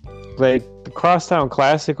 Can't like the Crosstown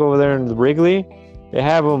Classic over there in the Wrigley. They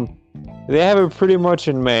have it pretty much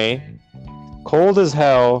in May, cold as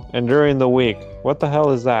hell, and during the week. What the hell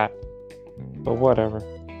is that? But whatever.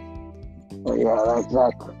 Yeah,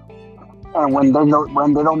 exactly. And when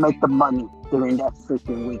they don't make the money during that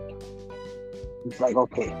freaking week, it's like,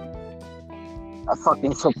 okay, that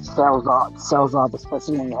fucking shit sells off,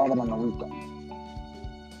 especially when you have it on the weekend.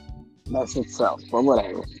 That shit sells, but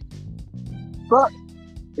whatever. But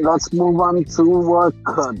let's move on to our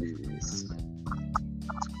Cubbies.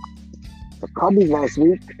 The Cubbies last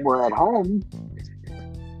week were at home.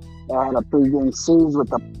 They had a 3-game series with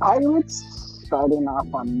the Pirates, starting off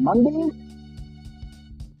on Monday.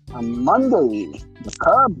 On Monday, the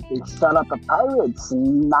Cubs, they shut out the Pirates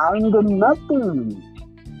 9-0.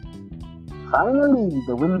 Finally,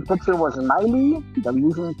 the winning pitcher was Miley. The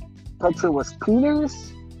losing pitcher was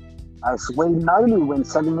Peters. As Wade Miley went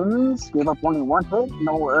 7 innings, gave up only 1 hit,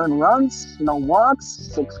 no earned runs, no walks,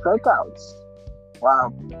 6 strikeouts.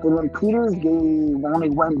 While Dylan Peters only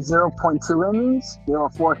went 0.2 innings, gave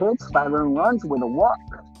up 4 hits, 5 earned runs with a walk.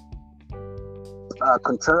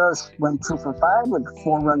 Contreras went 2 for 5 with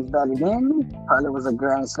 4 runs batted in. Probably was a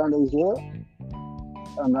grand Sunday hit.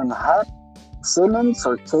 And then Hack, Simmons,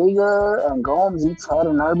 Ortega, and Gomes each had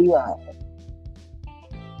an RBI.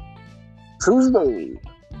 Tuesday,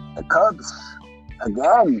 the Cubs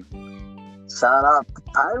again shot out the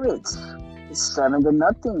Pirates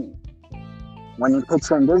 7-0. Winning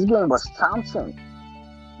pitcher in this game was Thompson.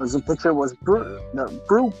 Losing pitcher was Brew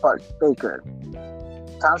Baker.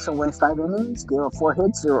 Thompson went 5 innings, gave up 4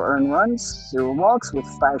 hits, 0 earned runs, 0 walks with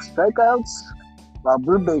 5 strikeouts. While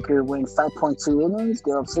Brubaker went 5.2 innings,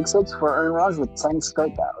 gave up 6 hits, 4 earned runs with 10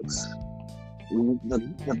 strikeouts.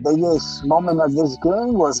 The biggest moment of this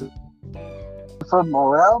game was for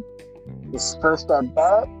Morel, his first at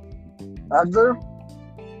bat ever.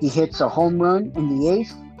 He hits a home run in the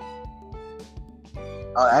 8th.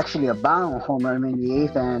 Actually, a bound home run in the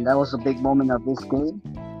 8th, and that was a big moment of this game.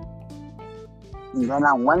 And then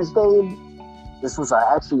on Wednesday, this was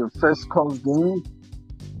actually the first close game,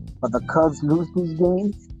 but the Cubs lose this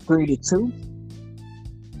game 3-2.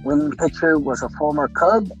 Winning pitcher was a former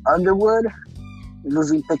Cub, Underwood.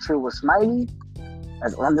 Losing pitcher was Smiley,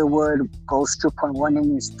 as Underwood goes 2.1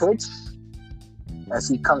 innings pitched, as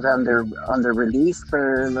he comes under relief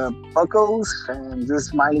for the Buccos, and Drew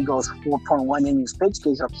Smiley goes 4.1 innings pitched,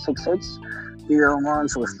 gives up 6 hits, 3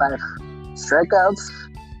 runs with 5 strikeouts.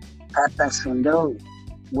 Pat Benchendel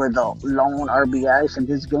with the lone RBIs in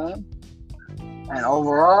this game. And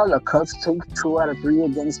overall, the Cubs take 2 out of 3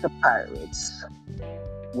 against the Pirates.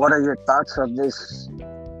 What are your thoughts of this?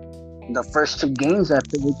 The first 2 games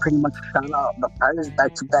after we pretty much shut out the Pirates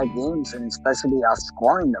back-to-back games, and especially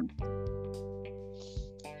outscoring them.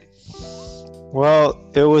 Well,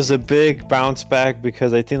 it was a big bounce back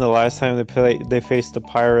because I think the last time they faced the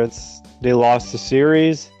Pirates, they lost the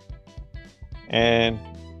series, and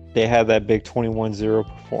they had that big 21-0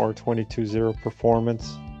 or 22-0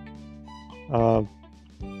 performance. I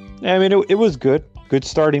mean, it was good. Good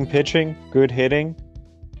starting pitching, good hitting.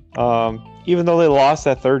 Even though they lost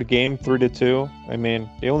that 3rd game 3-2, I mean,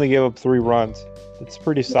 they only gave up 3 runs. It's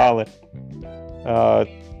pretty solid.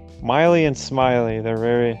 Miley and Smiley, they're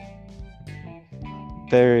very,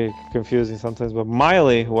 very confusing sometimes. But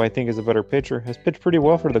Miley, who I think is a better pitcher, has pitched pretty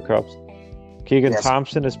well for the Cubs. Keegan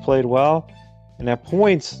Thompson has played well. And at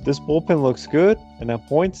points, this bullpen looks good. And at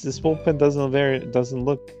points, this bullpen doesn't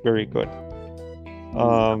look very good.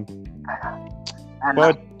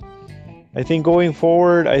 But I think going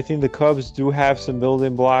forward, I think the Cubs do have some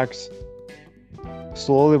building blocks.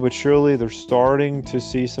 Slowly but surely, they're starting to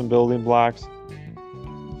see some building blocks.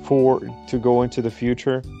 to go into the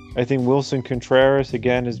future. I think Wilson Contreras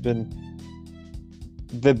again has been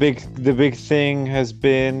the big thing has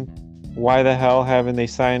been why the hell haven't they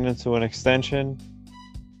signed him to an extension?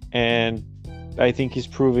 And I think he's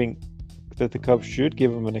proving that the Cubs should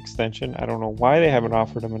give him an extension. I don't know why they haven't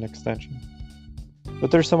offered him an extension.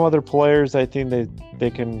 But there's some other players I think they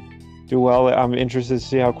can do well. I'm interested to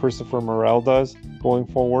see how Christopher Morel does going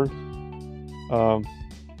forward.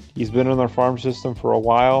 He's been in their farm system for a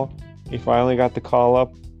while. He finally got the call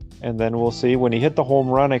up, and then we'll see. When he hit the home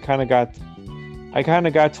run, I kind of got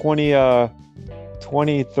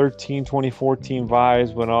 2013, 2014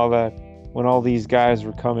 vibes when all these guys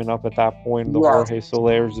were coming up at that point. The Jorge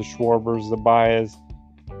Solers, the Schwarbers, the Baez,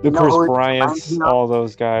 the Chris Bryants, all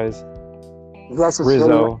those guys. Yes,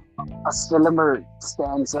 Rizzo. A similar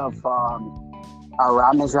stance of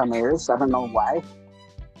Aramis Ramirez. I don't know why.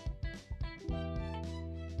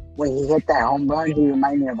 When he hit that home run, he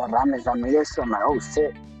reminded me of Aramis Ramirez. So I'm like, oh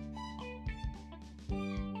shit.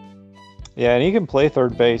 Yeah, and he can play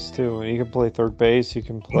third base too. He can play third base. He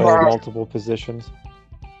can play multiple positions.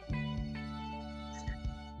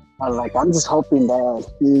 I'm just hoping that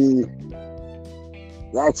he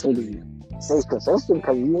actually stays consistent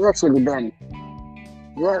because he's actually been.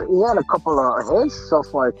 Yeah, he had a couple of hits so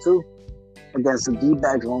far too against the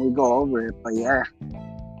D-Backs when we go over it. But yeah,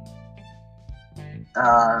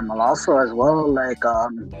 also as well,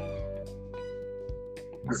 I'm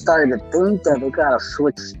starting to think that they gotta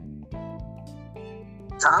switch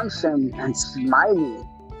Thompson and Smiley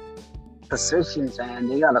positions,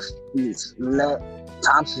 and they gotta let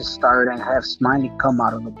Thompson start and have Smiley come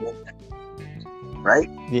out of the bullpen, right?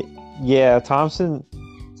 Yeah, Thompson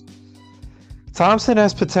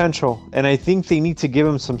has potential, and I think they need to give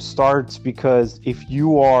him some starts because if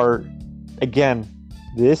you are, again,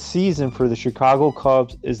 this season for the Chicago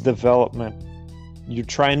Cubs is development. You're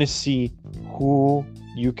trying to see who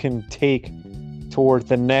you can take toward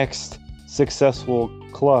the next successful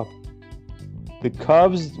club. The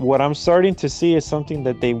Cubs, what I'm starting to see is something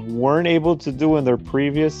that they weren't able to do in their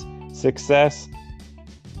previous success.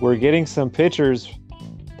 We're getting some pitchers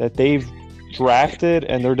that they've drafted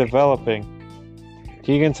and they're developing.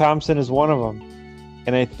 Keegan Thompson is one of them.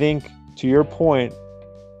 And I think, to your point,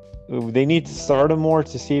 they need to start him more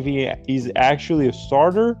to see if he's actually a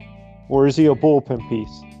starter or is he a bullpen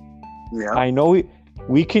piece. Yeah. I know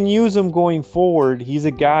we can use him going forward. He's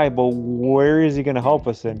a guy, but where is he going to help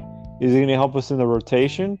us in? Is he going to help us in the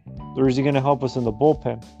rotation or is he going to help us in the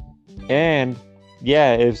bullpen? And,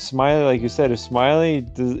 yeah, if Smiley, like you said, if Smiley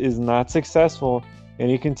is not successful and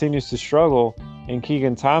he continues to struggle and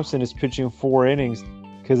Keegan Thompson is pitching 4 innings,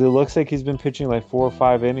 because it looks like he's been pitching like 4 or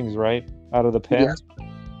 5 innings, right, out of the pen. Yeah.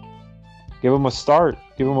 Give him a start.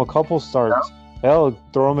 Give him a couple starts. Yeah. Hell,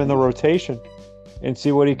 throw him in the rotation and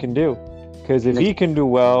see what he can do. Because if he can do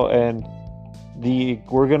well, and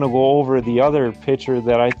we're going to go over the other pitcher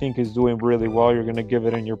that I think is doing really well, you're going to give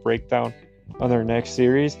it in your breakdown on their next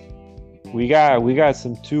series. We got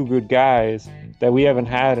some 2 good guys that we haven't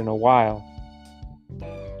had in a while.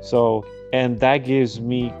 So, and that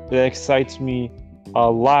excites me a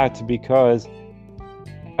lot because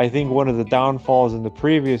I think one of the downfalls in the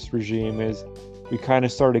previous regime is we kind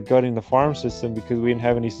of started gutting the farm system because we didn't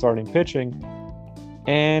have any starting pitching,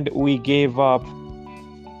 and we gave up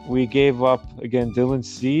again Dylan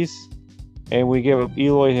Cease, and we gave up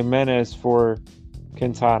Eloy Jimenez for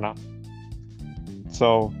Quintana.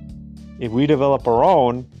 So if we develop our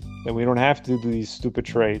own, then we don't have to do these stupid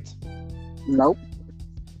trades. Nope.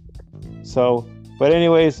 So, but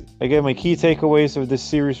anyways, again, my key takeaways of this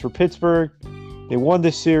series for Pittsburgh: they won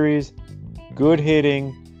this series, good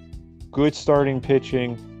hitting, good starting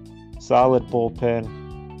pitching, solid bullpen.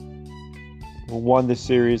 We won this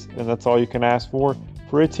series, and that's all you can ask for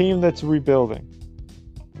a team that's rebuilding.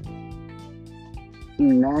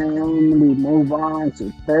 And then we move on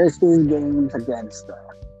to Thursday's games against the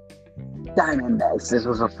Diamondbacks. This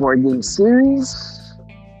was a 4-game series,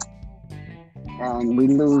 and we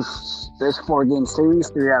lose this 4-game series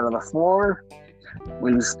 3 out of the 4.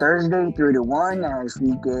 We lose Thursday 3-1 as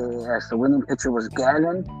the winning pitcher was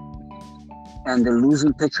Gallon, and the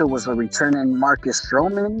losing pitcher was a returning Marcus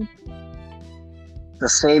Stroman. The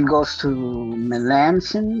save goes to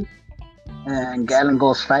Melanson, and Gallon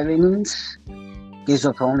goes 5 innings, gives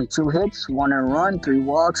up only 2 hits, 1 earned run, 3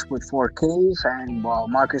 walks with 4 Ks, and while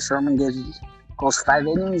Marcus Stroman goes 5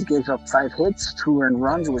 innings, gives up 5 hits, 2 earned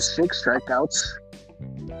runs with 6 strikeouts.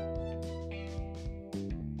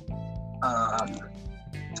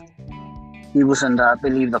 He was in I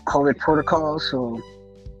believe, the COVID protocol, so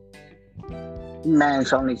he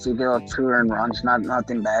managed only to give up 2 earned runs.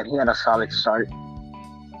 Nothing bad. He had a solid start.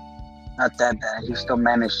 Not that bad. He still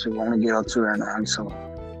managed to only get up 2 earned runs, so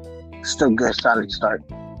still good, solid start.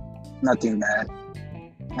 Nothing bad.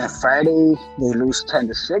 And Friday, they lose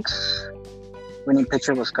 10-6. Winning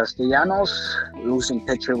pitcher was Castellanos. Losing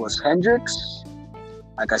pitcher was Hendricks.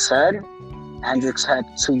 Like I said, Hendricks had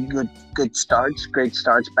 2 good starts, great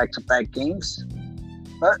starts, back-to-back games.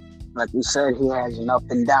 But like we said, he has an up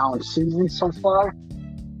and down season so far.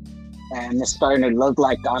 And it's starting to look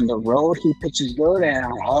like on the road he pitches good, and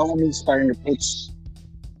at home he's starting to pitch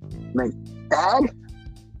like bad.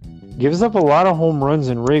 Gives up a lot of home runs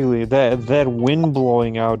in Wrigley. That wind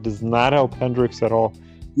blowing out does not help Hendricks at all.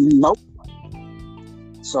 Nope.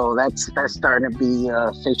 So that's starting to be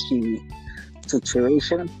a fishy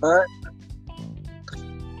situation. But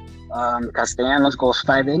Castellanos goes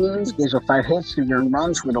 5 innings, gives up 5 hits, 2 earned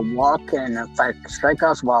runs with a walk and 5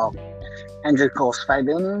 strikeouts, while Hendricks goes 5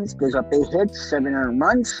 innings, gives up 8 hits, 7 earned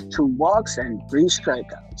runs, 2 walks, and 3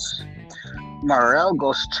 strikeouts. Morel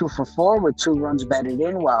goes 2 for 4 with 2 runs batted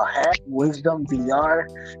in, while Hack, Wisdom, VR,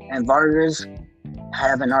 and Vargas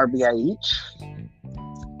have an RBI each.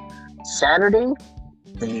 Saturday,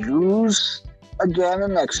 they lose again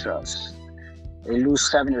in extras. They lose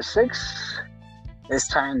 7-6. This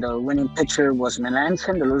time, the winning pitcher was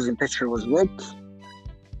Melanson, the losing pitcher was Wick.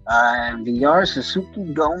 And VR,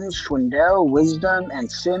 Suzuki, Gomes, Schwindel, Wisdom,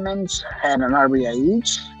 and Simmons had an RBI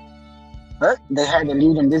each. But they had the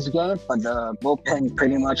lead in this game, but the bullpen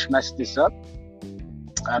pretty much messed this up.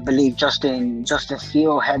 I believe Justin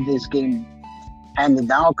Steele had this game handed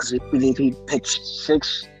down because I believe he pitched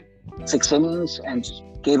six innings and just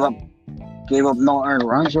gave up no earned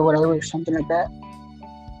runs or whatever, something like that.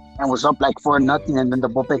 And was up like 4-0, and then the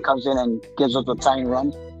bullpen comes in and gives up the tying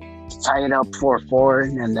run. Tie it up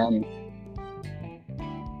 4-4, and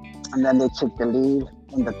then they took the lead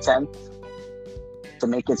in the 10th to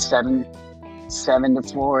make it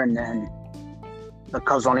 7-4, and then the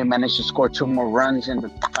Cubs only managed to score 2 more runs in the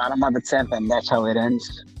bottom of the 10th, and that's how it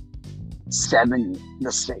ends,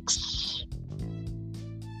 7-6.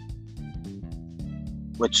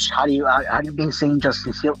 Which how do you been seeing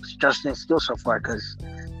Justin Steele so far? Because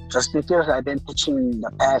Justin Steele has been pitching the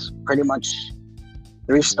past pretty much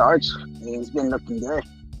 3 starts. He's been looking good.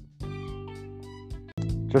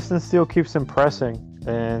 Justin Steele keeps impressing,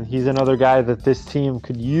 and he's another guy that this team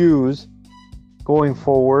could use going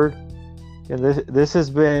forward. And this has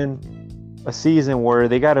been a season where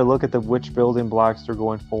they got to look at which building blocks they're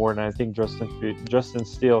going forward. And I think Justin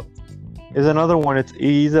Steele is another one.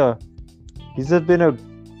 He's been a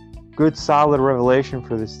good, solid revelation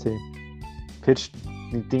for this team. Pitched,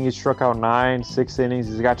 I think he struck out 6 innings.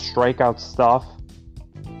 He's got strikeout stuff.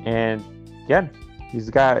 And again, he's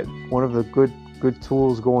got one of the good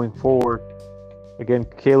tools going forward. Again,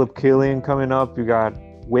 Caleb Killian coming up. You got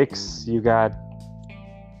Wicks. You got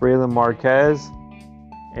Braylon Marquez.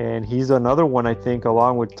 And he's another one, I think,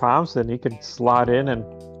 along with Thompson. He could slot in and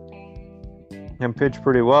pitch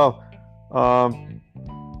pretty well.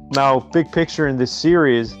 Now, big picture in this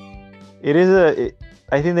series, I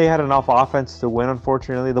think they had enough offense to win,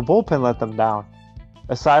 unfortunately. The bullpen let them down.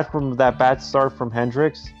 Aside from that bad start from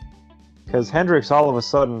Hendricks, because Hendricks all of a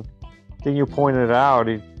sudden, I think you pointed out,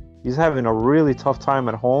 he's having a really tough time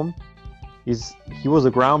at home. He was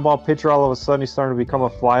a ground ball pitcher, all of a sudden he's starting to become a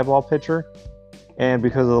fly ball pitcher. And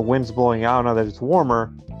because of the winds blowing out, now that it's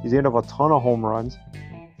warmer, he's getting up a ton of home runs.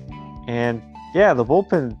 And yeah, the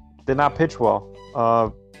bullpen did not pitch well.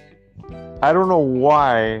 I don't know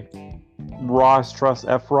why Ross trusts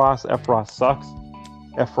Efros. Efros sucks.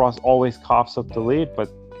 Efros always coughs up the lead,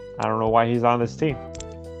 but I don't know why he's on this team.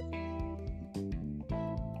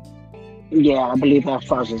 Yeah, I believe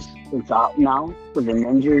Efros is out now with an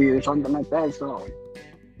injury or something like that, so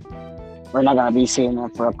we're not going to be seeing him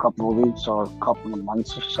for a couple of weeks or a couple of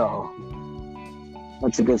months or so.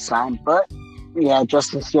 That's a good sign. But yeah,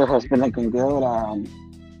 Justin Steele has been looking good, and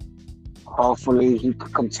hopefully he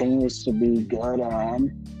continues to be good,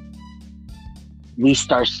 and we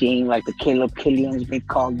start seeing like the Caleb Killians be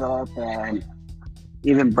called up, and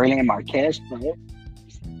even Braylon Marquez. But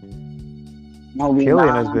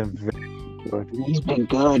Killian has been very good. He's been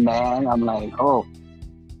good, man. I'm like,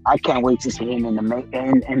 I can't wait to see him in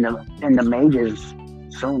the majors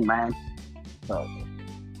soon, man. But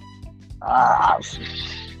I've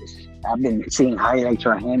been seeing highlights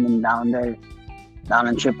of him and down in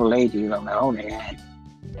AAA, dude. I'm like, oh man,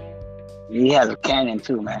 he has a cannon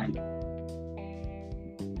too, man.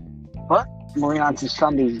 But moving on to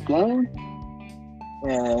Sunday's game,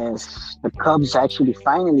 is the Cubs actually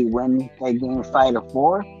finally win that game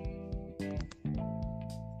 5-4.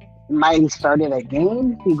 Miley started that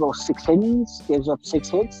game. He goes 6 innings, gives up 6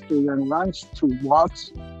 hits, 3 earned runs, 2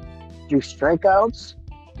 walks, 3 strikeouts.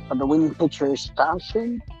 But the winning pitcher is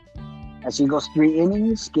Thompson. As he goes 3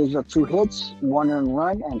 innings, gives up 2 hits, 1 earned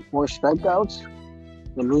run, and 4 strikeouts.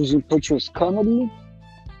 The losing pitcher is Kennedy.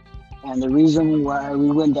 And the reason why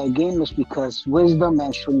we win that game is because Wisdom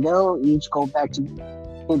and Schwindel each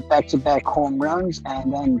hit back-to-back home runs.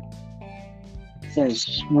 And then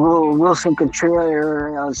since Wilson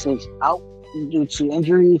Contreras is out due to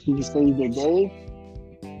injury, he stayed the day.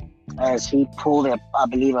 As he pulled, I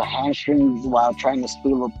believe, a hamstring while trying to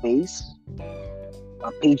steal a base.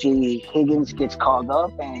 PJ Higgins gets called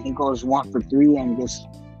up, and he goes 1 for 3 and gets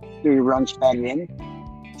 3 runs batted in.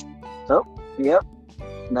 So, yep,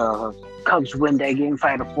 the Cubs win that game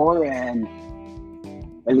 5-4, and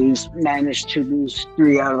at least managed to lose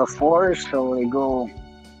 3 out of the 4. So they go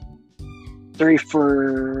 3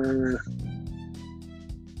 for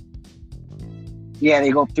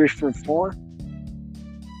 4.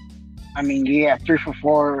 3 for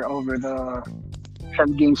 4 over the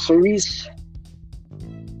 7-game series.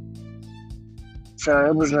 So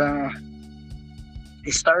it was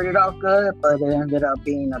it started off good, but it ended up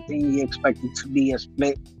being, I think you expected to be a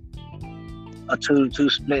 2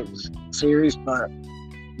 split series, but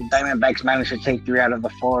the Diamondbacks managed to take 3 out of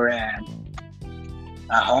the 4 and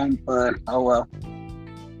at home. But oh well,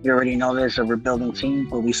 you already know there's a rebuilding team,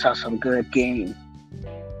 but we saw some good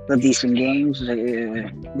decent games.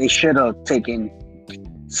 They should have taken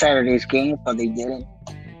Saturday's game, but they didn't.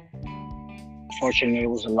 Unfortunately, it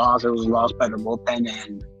was a loss. It was a loss by the bullpen,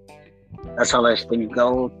 and that's how that thing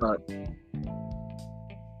goes. But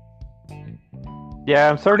yeah,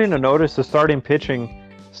 I'm starting to notice the starting pitching.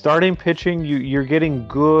 You're getting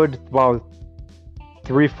good about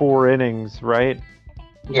 3-4 innings, right?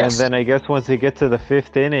 yes, And then I guess once they get to the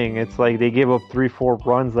 5th inning, it's like they give up 3-4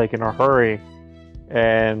 runs like in a hurry,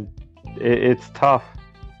 and it's tough.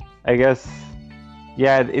 I guess.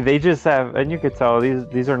 Yeah, they just have, and you could tell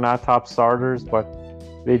these are not top starters, but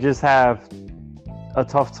they just have a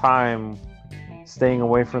tough time staying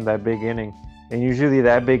away from that big inning. And usually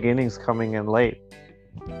that big inning's coming in late.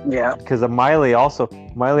 yeah, Because Miley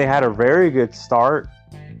had a very good start,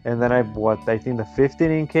 and then I think the 5th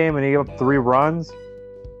inning came and he gave up 3 runs.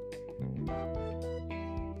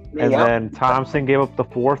 And then Thompson gave up the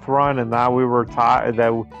 4th run, and now we were tied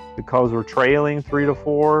because we're trailing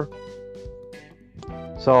 3-4.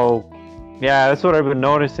 So, yeah, that's what I've been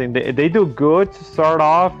noticing. They do good to start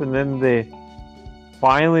off, and then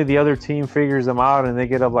finally the other team figures them out, and they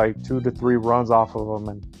get up like 2 to 3 runs off of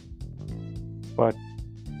them. But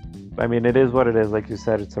I mean, it is what it is. Like you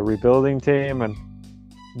said, it's a rebuilding team, and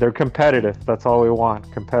they're competitive. That's all we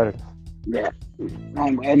want, competitive. Yeah,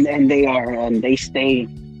 and they are, and they stay.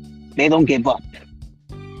 They don't give up.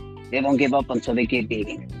 They don't give up until they get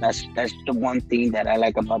beaten. That's the one thing that I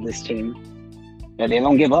like about this team. That they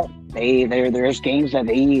don't give up. There's games that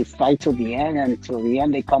they fight till the end, and till the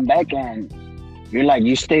end they come back, and you're like,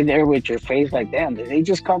 you stay there with your face like, damn, did they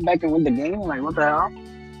just come back and win the game? Like, what the hell?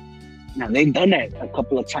 Now they've done that a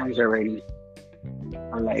couple of times already.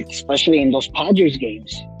 I'm like, especially in those Padres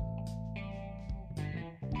games.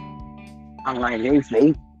 I'm like,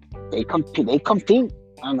 they compete.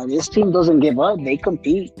 I'm like, this team doesn't give up. They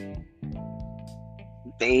compete.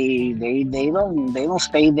 They don't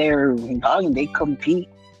stay there dogging. They compete,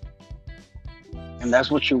 and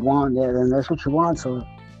that's what you want. And that's what you want. So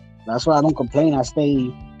that's why I don't complain. I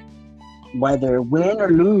stay, whether win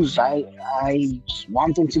or lose. I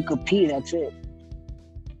want them to compete. That's it.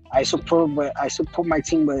 I support my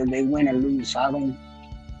team whether they win or lose. I don't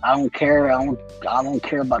care. I don't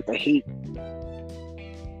care about the hate.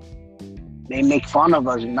 They make fun of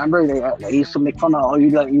us. Remember, they used to make fun of,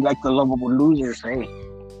 you like the lovable losers. Hey,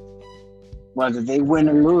 whether they win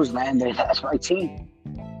or lose, man, that's my team.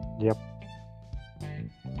 Yep.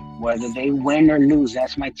 Whether they win or lose,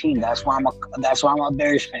 that's my team. That's why I'm a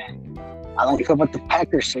Bears fan. I don't care what the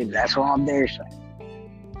Packers say. That's why I'm a Bears fan.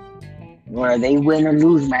 Whether they win or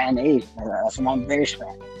lose, man, hey, that's why I'm a Bears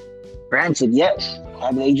fan. Granted, yes,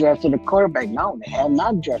 have they drafted a quarterback? No, they have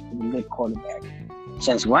not drafted a good quarterback.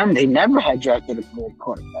 Since when? They never had drafted a good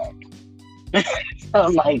quarterback.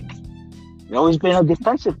 I'm like, they've always been a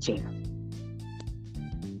defensive team.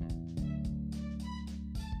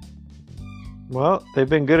 Well, they've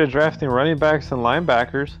been good at drafting running backs and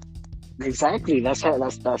linebackers. Exactly. That's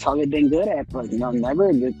how they've been good at, but never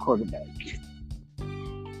a good quarterback.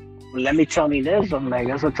 Well, let me tell you this. I'm like,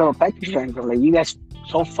 that's what I tell Packers fans. I'm like, you guys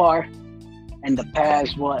so far in the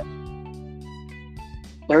past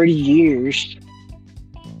 30 years,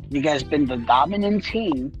 you guys been the dominant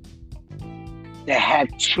team that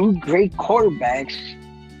had 2 great quarterbacks,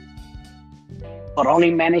 but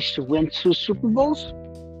only managed to win 2 Super Bowls.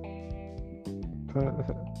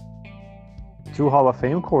 Two Hall of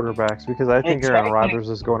Fame quarterbacks, because I think Aaron Exactly. Rodgers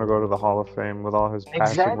is going to go to the Hall of Fame with all his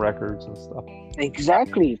passing Exactly. records and stuff.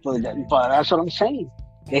 Exactly. But that's what I'm saying.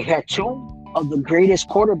 They had two of the greatest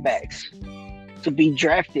quarterbacks to be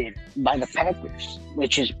drafted by the Packers,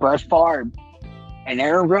 which is Brett Favre and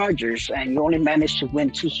Aaron Rodgers, and you only managed to win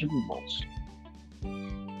 2 Super Bowls.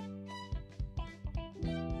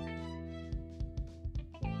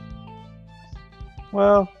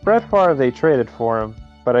 Well, Brett Favre, they traded for him,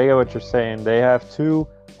 but I get what you're saying. They have two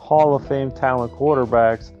Hall of Fame talent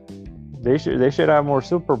quarterbacks. They should have more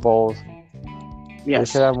Super Bowls. They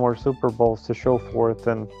Yes. should have more Super Bowls to show forth.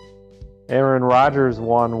 And Aaron Rodgers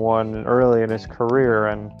won one early in his career,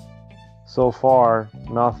 and so far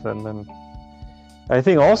nothing. And I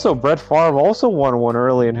think also Brett Favre also won one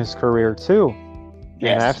early in his career too.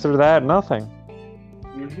 Yes. And after that, nothing.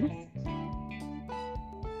 Mhm.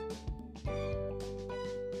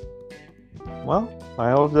 Well,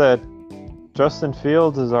 I hope that Justin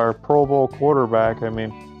Fields is our Pro Bowl quarterback. I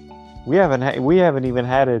mean, we haven't even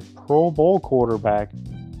had a Pro Bowl quarterback,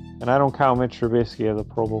 and I don't count Mitch Trubisky as a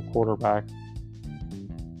Pro Bowl quarterback.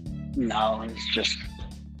 No, it's just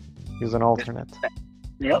He's an alternate.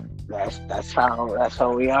 yep. That's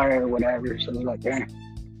how we are or whatever. So it's like, yeah.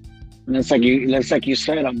 And it's like you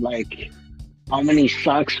said. I'm like, how many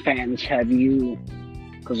Sox fans have you?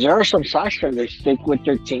 Because there are some Sox fans that stick with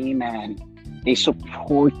their team and they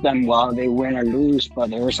support them while they win or lose. But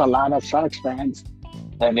there's a lot of Sox fans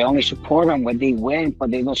that they only support them when they win, but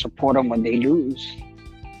they don't support them when they lose.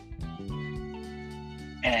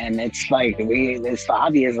 And it's like it's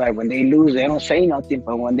obvious. Like when they lose, they don't say nothing,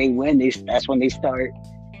 but when they win, that's when they start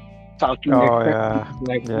talking. Oh their yeah, crap.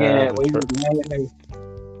 Like yeah. we win.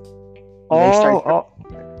 All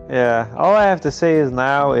I have to say is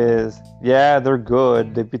now is, yeah, they're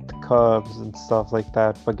good. They beat the Cubs and stuff like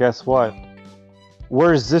that. But guess what?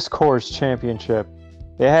 Where's this core's championship?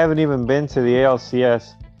 They haven't even been to the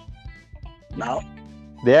ALCS. No.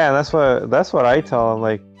 Yeah, that's what I tell them.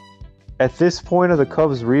 Like, at this point of the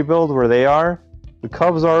Cubs rebuild where they are, the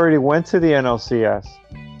Cubs already went to the NLCS.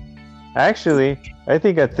 Actually, I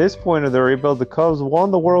think at this point of the rebuild, the Cubs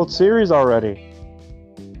won the World Series already.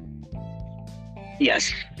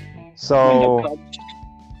 Yes. So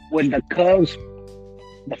when the Cubs,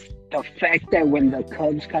 the fact that when the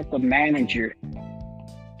Cubs got the manager,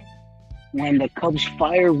 when the Cubs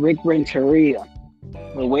fired Rick Renteria,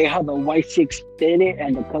 the way how the White Sox did it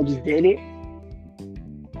and the Cubs did it,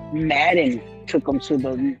 Madden took them to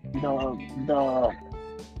the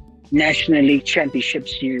National League Championship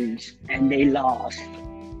Series, and they lost.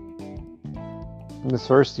 in this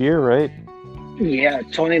first year, right? Yeah,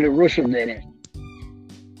 Tony La Russa did it.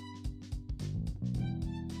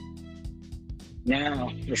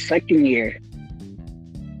 Now, the second year,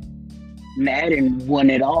 Madden won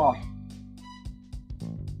it all.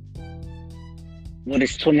 What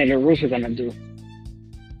is Tony La Russa going to do?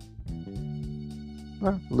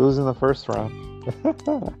 Well, losing the first round.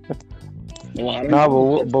 Well, I don't No,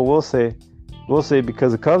 know. but we'll see. We'll see,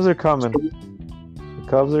 because the Cubs are coming. The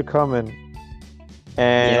Cubs are coming.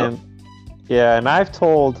 And yeah, and I've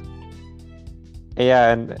told,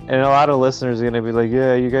 yeah, and a lot of listeners are gonna be like,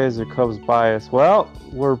 yeah, you guys are Cubs biased. Well,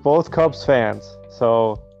 we're both Cubs fans,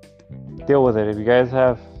 so deal with it. If you guys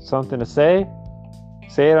have something to say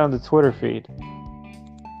it on the Twitter feed.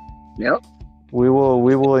 Yep. We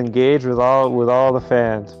will engage with all the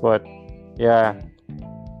fans, but yeah.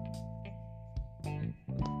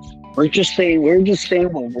 We're just saying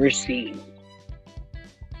what we're seeing.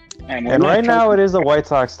 And right now it is a White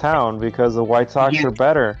Sox town because the White Sox are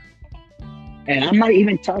better. And I'm not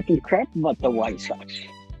even talking crap about the White Sox.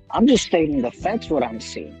 I'm just stating the facts, what I'm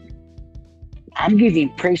seeing. I'm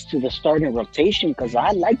giving praise to the starting rotation because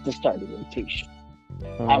I like the starting rotation.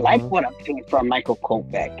 Mm-hmm. I like what I'm seeing from Michael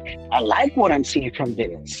Kopech. I like what I'm seeing from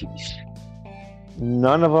Dylan Cease.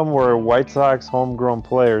 None of them were White Sox homegrown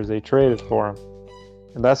players. They traded for them.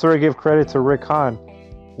 And that's where I give credit to Rick Hahn.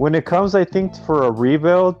 When it comes, I think, for a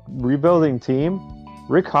rebuilding team,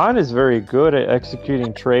 Rick Hahn is very good at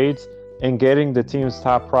executing trades and getting the team's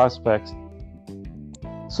top prospects.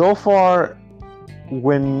 So far,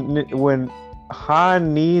 when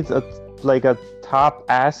Hahn needs a top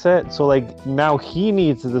asset, so like now he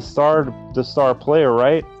needs the star player,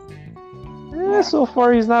 right? So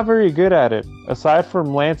far he's not very good at it. Aside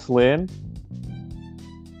from Lance Lynn,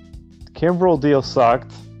 Kimbrel deal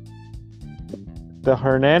sucked. The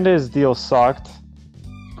Hernandez deal sucked.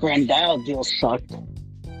 Grandal deal sucked.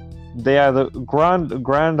 Yeah, the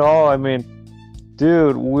Grandal. I mean,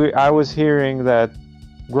 dude, I was hearing that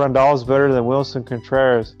Grandal's better than Wilson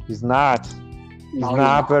Contreras. He's not. He's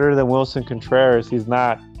not better than Wilson Contreras. He's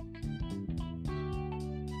not.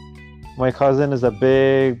 My cousin is a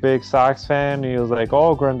big Sox fan. He was like,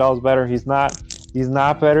 "Oh, Grandal's better." He's not. He's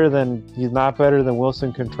not better than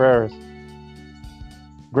Wilson Contreras.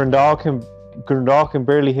 Grandal can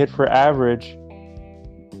barely hit for average.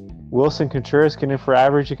 Wilson Contreras can hit for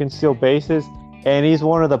average. He can steal bases, and he's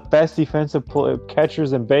one of the best defensive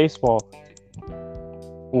catchers in baseball.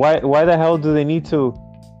 Why the hell do they need to?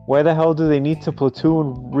 Why the hell do they need to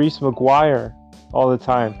platoon Reese McGuire all the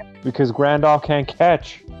time? Because Grandal can't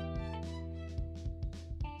catch.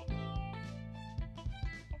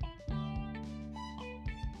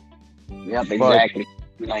 Yep, exactly.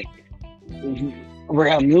 Like,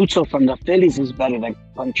 Real Muto from the Phillies is better than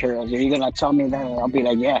Contreras. Are you gonna tell me that? I'll be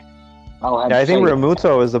like, yeah. I think Real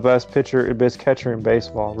Muto is the best catcher in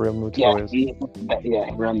baseball. Real Muto is. Real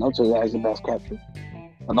Muto is the best catcher.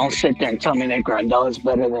 But don't sit there and tell me that Grandal is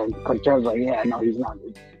better than Contreras. Like, yeah, no, he's not.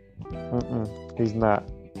 He's not.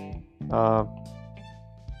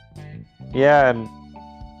 Yeah, and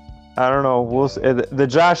I don't know. We'll see. The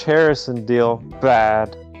Josh Harrison deal,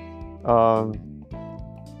 bad.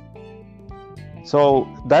 So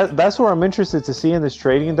that's where I'm interested to see in this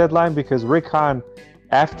trading deadline, because Rick Hahn,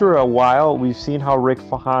 after a while, we've seen how Rick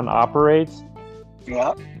Hahn operates.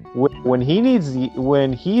 Yeah. When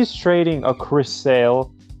he's trading a Chris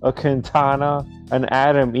Sale, a Quintana, an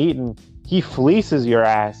Adam Eaton, he fleeces your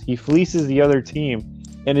ass. He fleeces the other team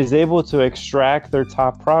and is able to extract their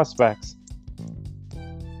top prospects.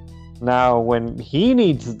 Now, when he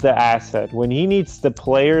needs the asset, when he needs the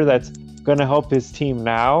player that's going to help his team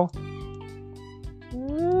now,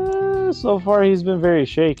 so far he's been very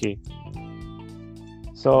shaky.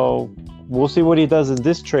 So we'll see what he does in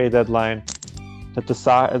this trade deadline. That the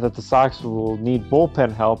Sox will need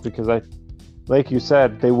bullpen help, because like you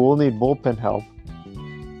said, they will need bullpen help.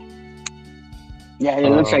 Yeah, it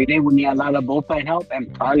looks like they will need a lot of bullpen help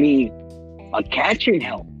and probably a catching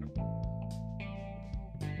help.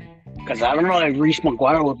 Because I don't know if Reese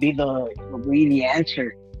McGuire will be the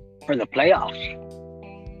answer for the playoffs.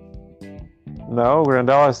 No,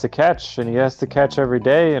 Grandal has to catch, and he has to catch every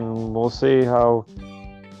day, and we'll see how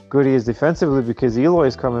good he is defensively, because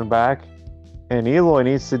Eloy's coming back, and Eloy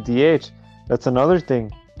needs to DH. That's another thing.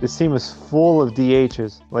 This team is full of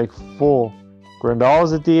DHs, like full.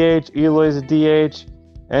 Grandal's a DH, Eloy's a DH,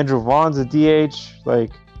 Andrew Vaughn's a DH,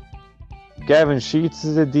 like Gavin Sheets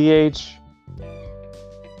is a DH.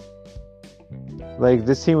 Like,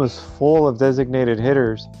 this team is full of designated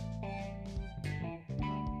hitters.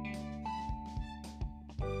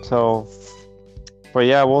 So, but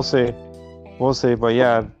yeah, we'll see. We'll see, but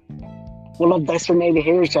yeah. Full of designated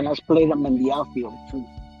hitters, and let's play them in the outfield too.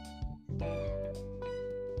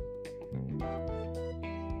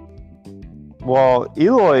 Well,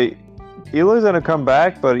 Eloy's going to come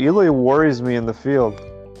back, but Eloy worries me in the field.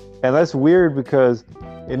 And that's weird, because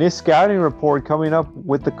in his scouting report coming up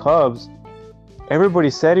with the Cubs, everybody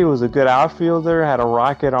said he was a good outfielder, had a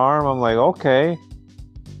rocket arm. I'm like, okay.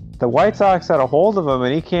 The White Sox had a hold of him,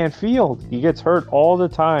 and he can't field. He gets hurt all the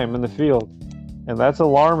time in the field. And that's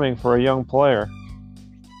alarming for a young player.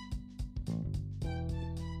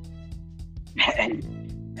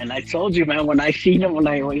 And I told you, man, when I seen him, when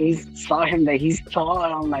he saw him that he's tall,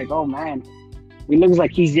 I'm like, oh man, he looks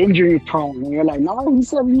like he's injury prone. And you're like, no, he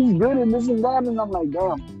said he's good and this and that. And I'm like,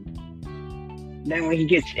 damn. Then when he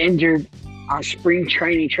gets injured on spring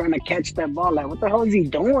training trying to catch that ball, like, what the hell is he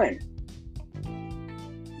doing?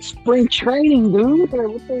 Spring training, dude.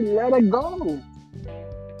 Let it go.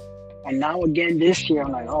 And now again this year,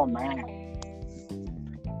 I'm like, oh man.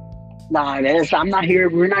 Nah, I'm not here.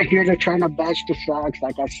 We're not here to try to bash the Sox.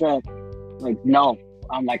 Like I said, like, no.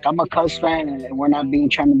 I'm a Cubs fan, and we're not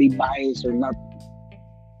trying to be biased or nothing.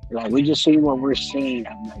 Like, we just see what we're seeing.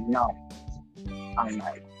 I'm like, no. I'm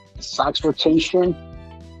like, the Sox rotation,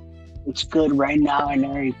 it's good right now and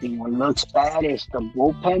everything. What looks bad is the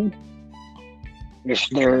bullpen. It's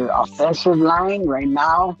their offensive line right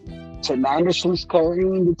now. Tim Anderson's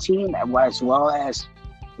carrying the team, as well as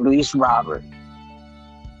Luis Robert.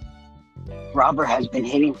 Robert has been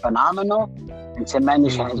hitting phenomenal, and Tim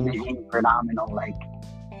Anderson has been hitting phenomenal. Like,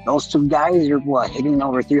 those two guys are hitting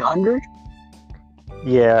over 300.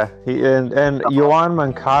 Yeah, and Yoan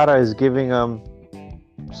Moncada is giving him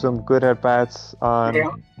some good at bats out of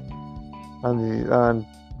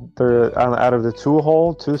the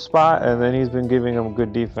two spot, and then he's been giving them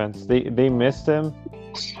good defense. They missed him,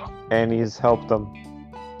 and he's helped them.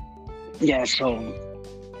 Yeah, so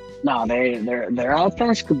no, their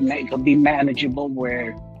offense could be manageable,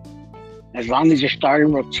 where as long as your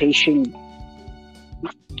starting rotation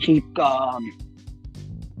keep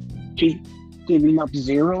giving up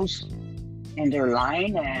zeros in their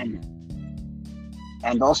line,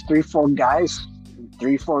 and those 3-4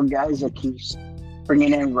 guys that keeps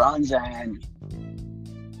bringing in runs and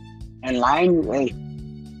line, hey,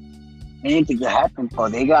 anything could happen.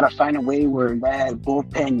 But they gotta find a way where that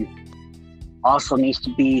bullpen also needs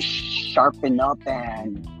to be sharpened up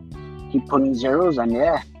and keep putting zeros. And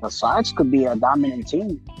yeah, the Sox could be a dominant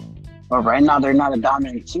team, but right now they're not a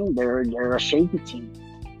dominant team. They're a shaky team.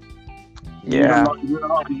 Yeah. You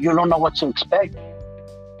don't know what to expect.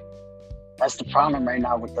 That's the problem right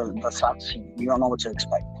now with the Sox team. You don't know what to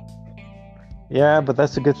expect. Yeah, but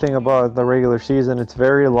that's the good thing about the regular season. It's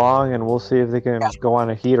very long, and we'll see if they can go on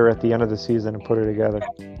a heater at the end of the season and put it together.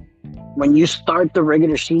 When you start the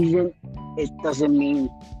regular season, it doesn't mean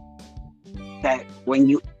that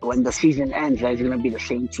when the season ends, that it's going to be the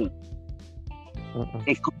same team.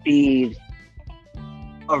 It could be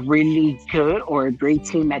a really good or a great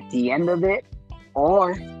team at the end of it,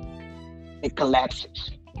 or it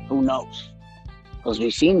collapses. Who knows? Because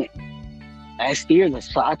we've seen it. Last year, the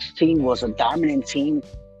Sox team was a dominant team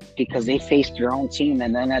because they faced their own team,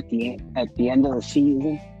 and then at the end of the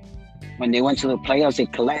season, when they went to the playoffs,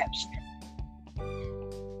 it collapsed.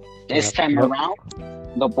 This time around,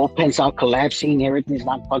 the bullpen's all collapsing, everything's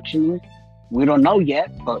not functioning. We don't know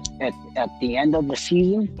yet, but at the end of the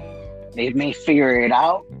season, they may figure it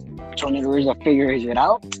out. Tony Rizzo figures it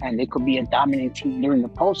out, and they could be a dominant team during the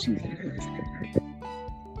postseason.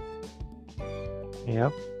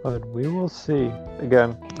 Yep, but we will see.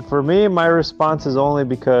 Again, for me, my response is only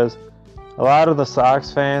because a lot of the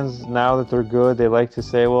Sox fans, now that they're good, they like to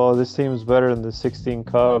say, well, this team is better than the 16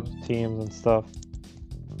 Cubs teams and stuff.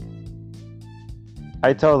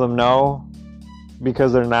 I tell them no,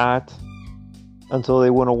 because they're not. Until they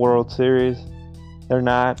win a World Series, they're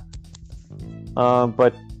not.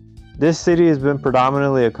 But this city has been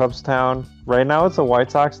predominantly a Cubs town. Right now it's a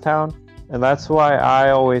White Sox town, and that's why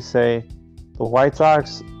I always say the White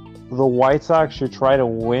Sox should try to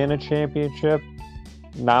win a championship.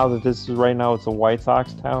 Now that it's a White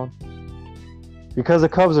Sox town, because the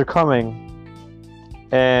Cubs are coming,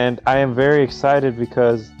 and I am very excited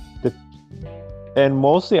and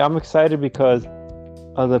mostly I'm excited because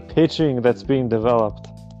of the pitching that's being developed.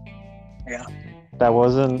 Yeah, that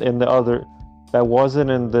wasn't in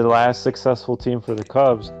the last successful team for the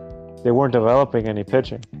Cubs. They weren't developing any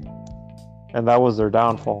pitching, and that was their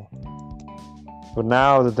downfall. But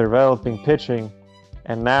now that they're developing pitching,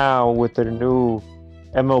 and now with their new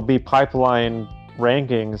MLB pipeline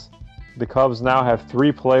rankings, the Cubs now have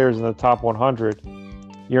 3 players in the top 100.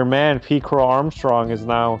 Your man, Pete Crow Armstrong, is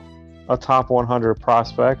now a top 100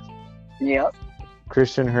 prospect. Yep.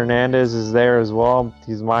 Christian Hernandez is there as well.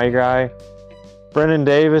 He's my guy. Brennan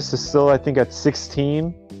Davis is still, I think, at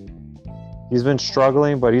 16. He's been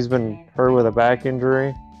struggling, but he's been hurt with a back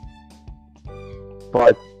injury.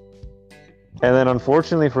 And then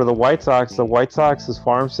unfortunately for the White Sox's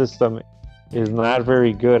farm system is not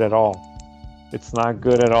very good at all. It's not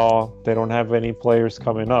good at all. They don't have any players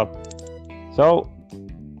coming up. So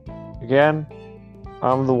again, if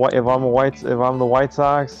I'm the White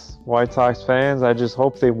Sox fans, I just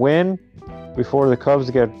hope they win before the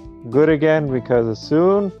Cubs get good again, because as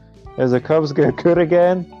soon as the Cubs get good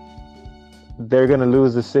again, they're gonna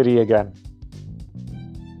lose the city again.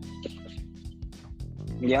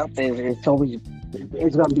 Yep,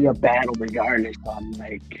 it's gonna be a battle regardless.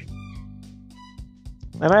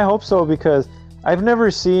 And I hope so, because I've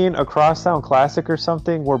never seen a crosstown classic or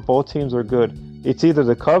something where both teams are good. It's either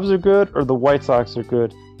the Cubs are good or the White Sox are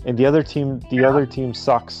good, and the other team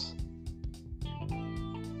sucks.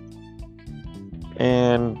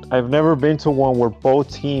 And I've never been to one where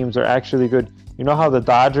both teams are actually good. You know how the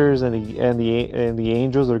Dodgers and the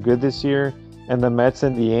Angels are good this year, and the Mets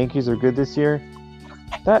and the Yankees are good this year?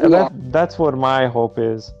 That's what my hope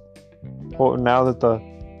is. Now that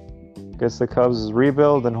the Cubs is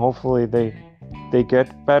rebuild, and hopefully they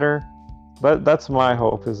get better. But that's my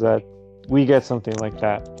hope, is that we get something like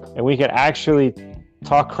that, and we can actually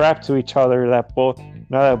talk crap to each other now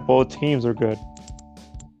that both teams are good.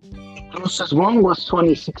 The closest one was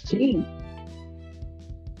 2016.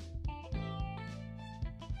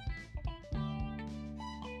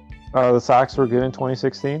 The Sox were good in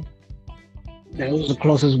 2016? That was the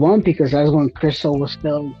closest one, because that's when Crystal was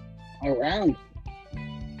still around.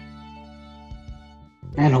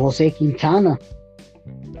 And Jose Quintana.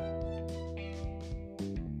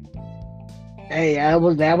 Hey, that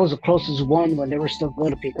was the closest one when they were still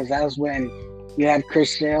good, because that was when you had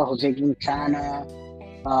Chris Sale, Jose Quintana,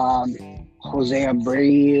 Jose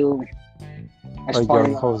Abreu.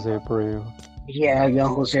 Jose Abreu. Yeah,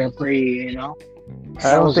 young Jose Abreu,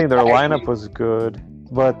 I don't think their lineup was good,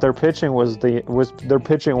 but their pitching was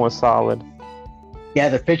solid. Yeah,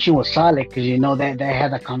 the pitching was solid because they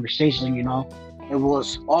had a conversation. It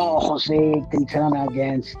was Jose Quintana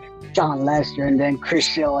against John Lester, and then Chris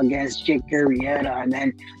Hill against Jake Arrieta, and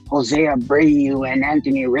then Jose Abreu and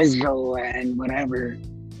Anthony Rizzo and whatever.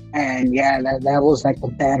 And yeah, that was like the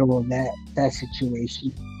battle of that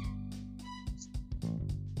situation.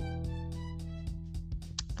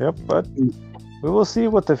 Yep, but we will see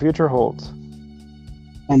what the future holds.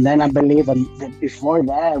 And then I believe that before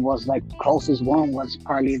that was like closest one was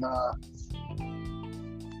probably the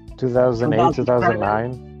 2008,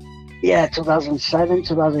 2009. Yeah, 2007,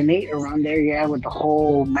 2008, around there. Yeah, with the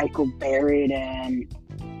whole Michael Barrett and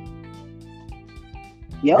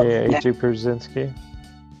AJ Pierzynski.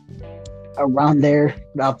 Around there,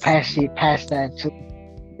 I'll pass that to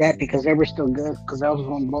that because they were still good because that was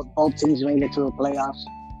when both teams made it to the playoffs.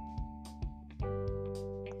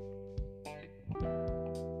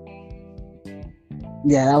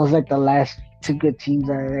 Yeah, that was like the last two good teams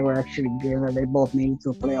that they were actually good. That they both made it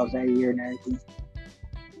to the playoffs that year and everything.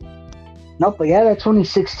 No, but yeah, that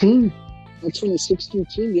 2016 team, that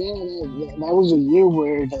was a year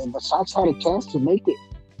where the Sox had a chance to make it.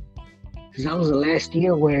 Because that was the last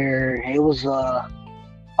year where it was a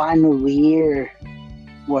final year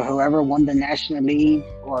where whoever won the National League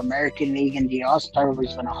or American League and the All-Star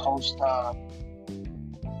was going to host,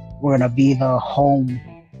 we're going to be the home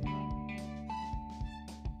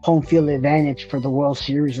field advantage for the World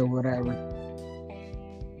Series or whatever.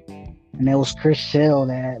 And it was Chris Hill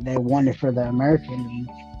that won it for the American League.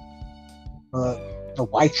 But the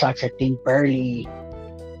White Sox, I think,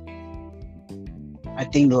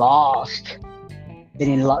 lost.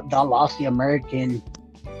 They lost the American,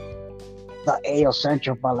 the AL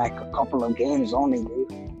Central by like a couple of games only,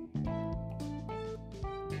 dude.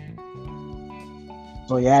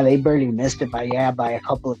 So yeah, they barely missed it by a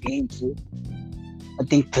couple of games, dude. I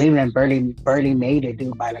think Cleveland barely made it,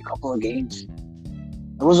 dude, by a couple of games.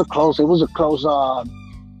 It was a close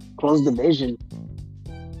division.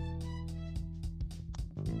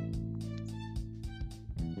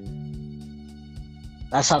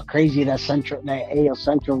 That's how crazy that AL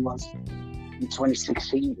Central was in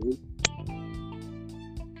 2016, dude.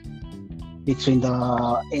 Between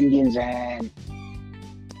the Indians and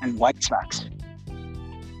White Sox.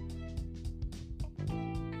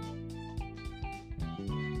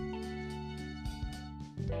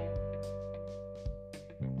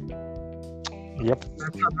 Yep.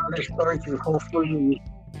 That's another story to hopefully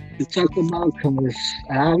talk about because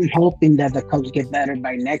I'm hoping that the Cubs get better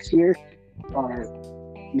by next year or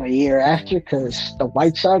the year after because the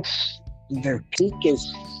White Sox, their peak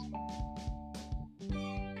is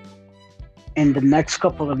in the next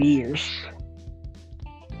couple of years.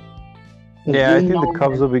 Yeah, I think the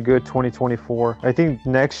Cubs will be good 2024. I think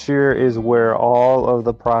next year is where all of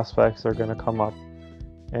the prospects are going to come up.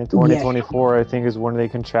 And 2024, I think, is when they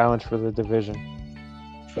can challenge for the division.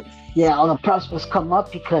 Yeah, all the prospects come up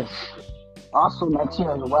because also next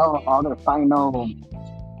year as well, all their final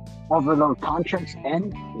overload contracts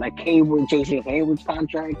end. Like J.C. Hayward's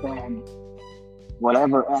contract and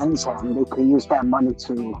whatever ends, and they could use that money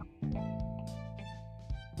to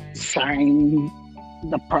sign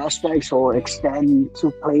the prospects or extend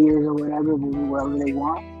 2 players or whatever they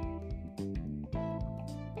want.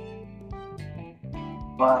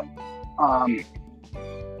 But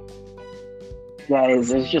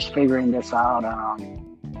it's just figuring this out.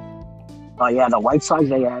 But yeah, the White Sox,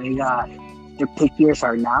 they got their peak years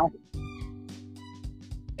are now.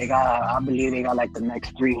 I believe they got like the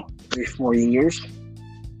next 4 years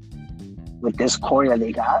with this core that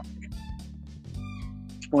they got.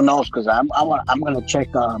 Who knows? Because I'm gonna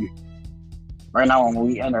check right now when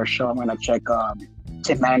we end our show. I'm gonna check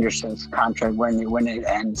Tim Anderson's contract when it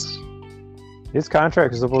ends. His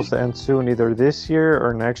contract is supposed to end soon, either this year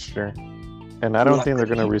or next year. And I don't think they're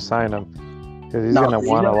going to re-sign him because he's going to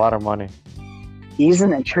want a lot of money. He's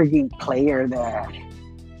an intriguing player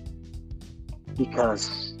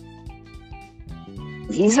because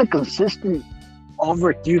he's a consistent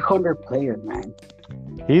over 300 player, man.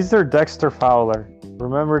 He's their Dexter Fowler.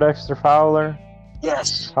 Remember Dexter Fowler?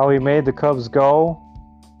 Yes. How he made the Cubs go?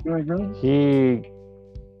 Mm-hmm.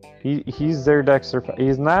 He's their Dexter.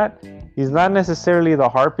 He's not necessarily the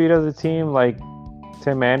heartbeat of the team like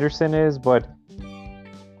Tim Anderson is, but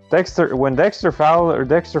Dexter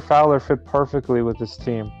Fowler fit perfectly with this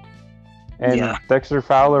team. And Dexter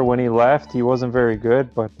Fowler, when he left, he wasn't very good,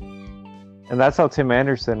 and that's how Tim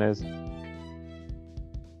Anderson is.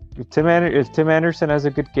 If Tim Anderson has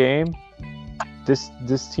a good game,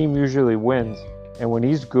 this team usually wins. And when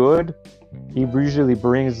he's good, he usually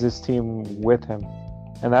brings this team with him.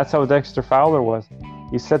 And that's how Dexter Fowler was.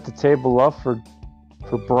 He set the table up for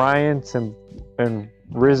Bryant and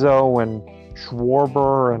Rizzo and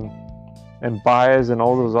Schwarber and Baez and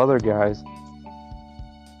all those other guys.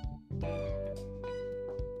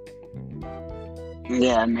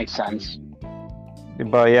 Yeah, it makes sense.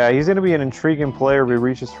 But yeah, he's going to be an intriguing player if he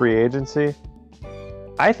reaches free agency.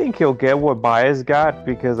 I think he'll get what Baez got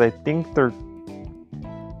because I think they're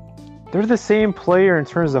the same player in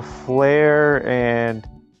terms of flair and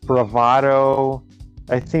bravado.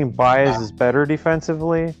 I think Baez is better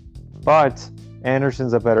defensively, but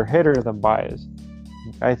Anderson's a better hitter than Baez.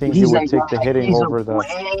 I think he would take the hitting over the...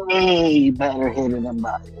 way better hitter than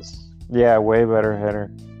Baez. Yeah, way better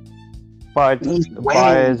hitter. But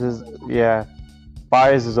Baez is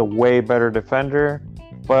a way better defender.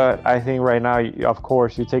 But I think right now, of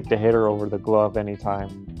course, you take the hitter over the glove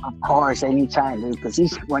anytime. Of course, anytime, dude. Because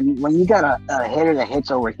when you got a hitter that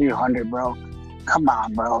hits over 300, bro, come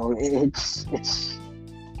on, bro. It's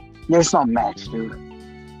there's no match, dude.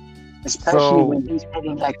 Especially when he's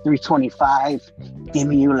hitting like 325,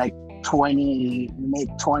 giving you like 20, mid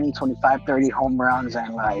 20, 25, 30 home runs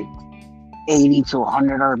and like 80 to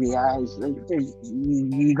 100 RBIs.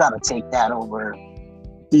 You got to take that over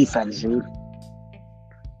defense, dude.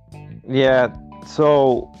 Yeah,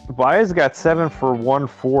 so Baez got 7 for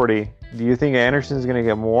 140. Do you think Anderson's going to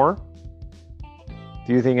get more?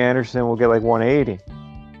 Do you think Anderson will get like 180?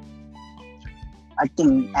 I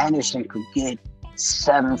think Anderson could get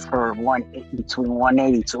 7 for between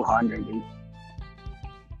 180 200. Dude.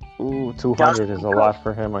 Ooh, 200 is a lot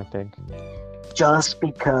for him, I think. Just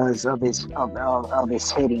because of his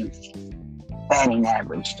hitting, batting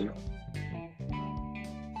average, dude.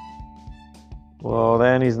 Well,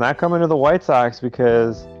 then he's not coming to the White Sox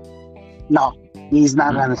because... No, he's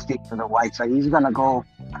not going to stick to the White Sox. He's going to go...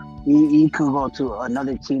 He could go to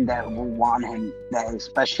another team that will want him, that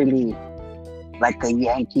especially like the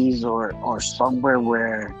Yankees or somewhere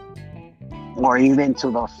where... Or even to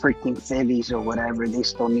the freaking Phillies or whatever. They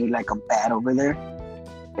still need like a bat over there.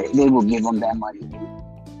 They will give him that money.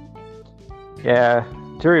 Yeah,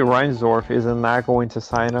 Jerry Reinsdorf is not going to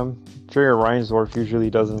sign him. Jerry Reinsdorf usually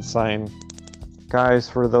doesn't sign guys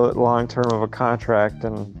for the long term of a contract,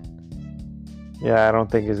 and I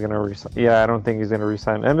don't think he's gonna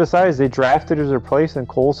resign. And besides, they drafted his replacement,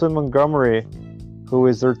 Colson Montgomery, who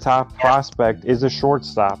is their top prospect, is a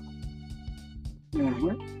shortstop.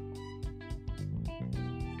 Mm-hmm.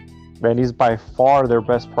 And he's by far their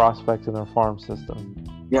best prospect in their farm system.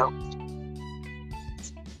 Yep.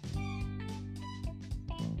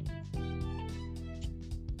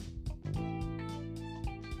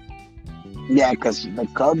 Yeah, because the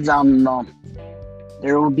Cubs,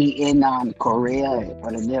 they will be in Korea,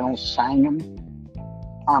 but if they don't sign him,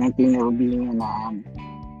 I don't think they will be in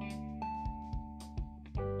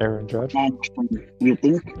Aaron Judge? You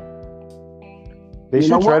think? They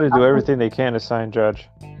should try to do everything they can to sign Judge.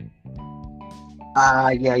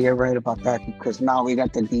 Yeah, you're right about that, because now we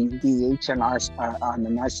got the DH on the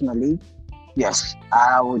National League. Yes,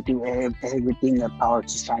 I would do everything in the power to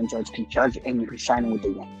sign Judge to Judge and sign him with the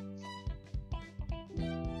Yankees.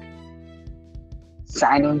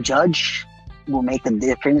 Signing Judge will make a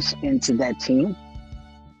difference into that team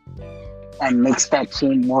and makes that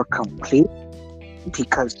team more complete,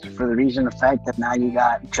 because for the reason of fact that now you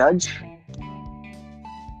got Judge,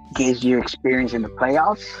 gives you experience in the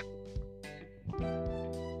playoffs.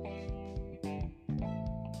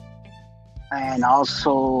 And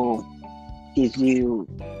also gives you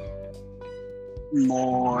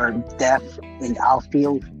more depth in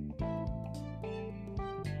outfield.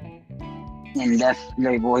 In left,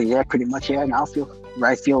 pretty much, in outfield.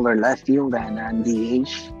 Right field or left field, and then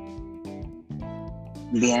DH.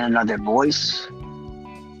 Being another voice.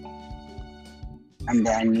 And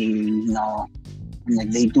then, and if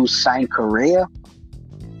they do sign Correa,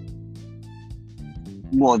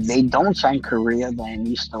 well, if they don't sign Correa, then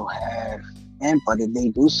you still have him. But if they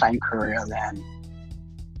do sign Correa, then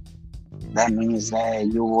that means that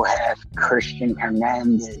you will have Christian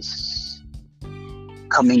Hernandez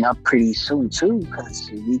coming up pretty soon too, because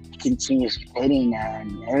if he continues hitting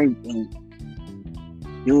and everything,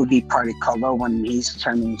 he will be part of color when he's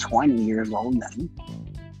turning 20 years old then.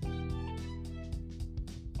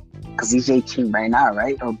 Because he's 18 right now,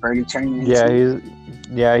 right? Or Birdie turning 18?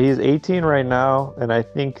 He's 18 right now, and I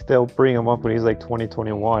think they'll bring him up when he's like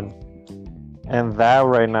 2021. And that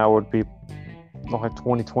right now would be like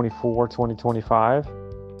 2024, 2025.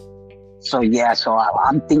 So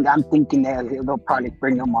I'm thinking that they'll probably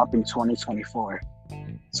bring him up in 2024.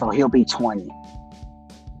 So he'll be 20.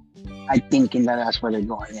 I'm thinking that that's where they're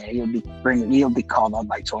going. Yeah, he'll be called up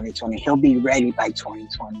by 2020. He'll be ready by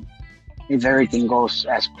 2020 if everything goes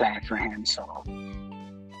as planned for him. So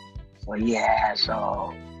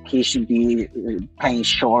he should be paying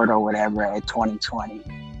short or whatever at 2020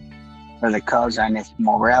 for the Cubs. And if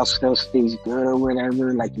Morel still stays good or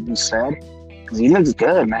whatever, like you said, because he looks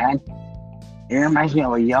good, man. He reminds me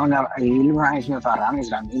of he reminds me of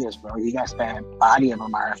Aramis Ramirez, bro. He got that body of a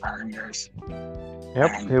Ramirez.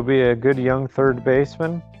 Yep, he'll be a good young third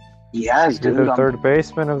baseman. Yes, dude. The third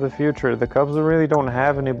baseman of the future. The Cubs really don't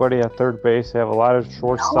have anybody at third base. They have a lot of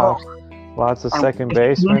shortstops, lots of second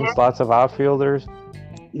basemen, lots of outfielders.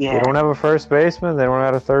 Yeah. They don't have a first baseman. They don't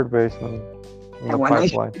have a third baseman in the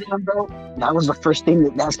pipeline. That was the first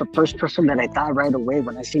thing. That's the first person that I thought right away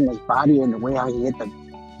when I seen his body and the way how he hit the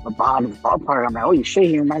bottom of the ballpark. I'm like, holy shit,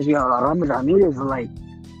 he reminds me of Aramis Ramirez. Like,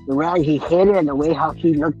 the way how he hit it and the way how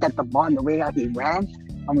he looked at the ball and the way how he ran,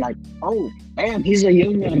 I'm like, oh, damn, he's a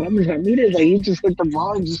young Aramis Ramirez. Like, he just hit the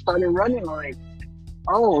ball and just started running. I'm like,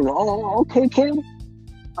 oh, okay, kid.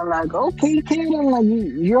 I'm like, okay, kid. I'm like,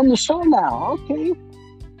 you're on the show now. Okay.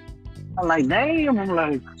 I'm like, damn. I'm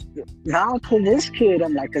like, now to this kid.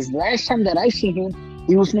 I'm like, because last time that I seen him,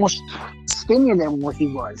 he was more skinnier than what he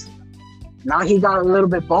was. Now he got a little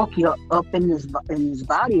bit bulky up in his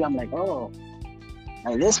body. I'm like, oh.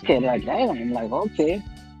 Like this kid, like, damn. I'm like, okay.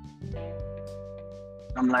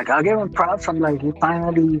 I'm like, I'll give him props. I'm like, he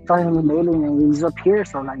finally made it and he's up here,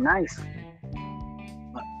 so like, nice.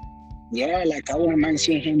 But yeah, like, I wouldn't mind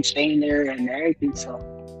seeing him staying there and everything, so.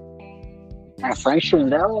 And Frank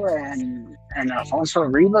Schwindel and Alfonso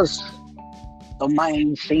Rivas don't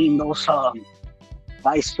mind seeing those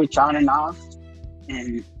lights switch on and off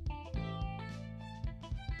and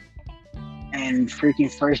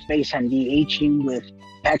freaking first base and DHing with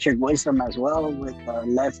Patrick Wisdom as well, with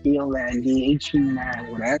left field and DHing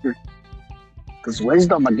and whatever. Because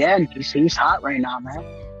Wisdom, again, he's hot right now, man.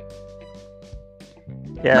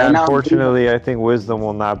 Yeah, right unfortunately, I think Wisdom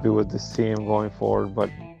will not be with this team going forward,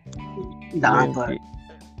 but... Nah, but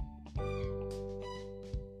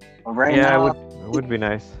right now... it would be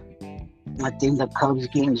nice. I think the Cubs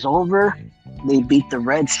game's over. They beat the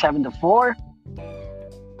Reds 7-4.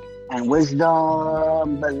 And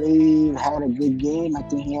Wisdom, I believe, had a good game. I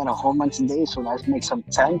think he had a home run today, so that makes him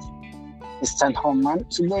 10th. His 10th home run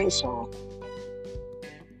today, so...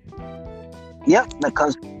 Yep, the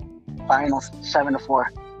Cubs final 7-4.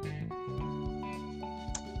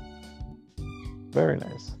 Very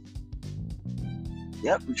nice.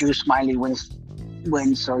 Yep, Drew Smiley wins,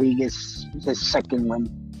 so he gets his second win.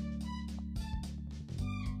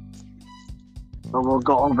 But we'll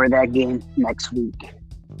go over that game next week.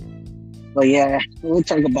 But yeah, we'll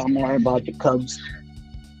talk more about the Cubs.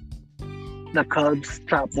 The Cubs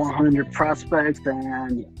top 100 prospects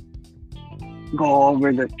and go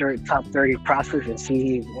over the top 30 prospects and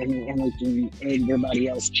see if anything everybody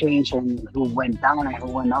else changed and who went down and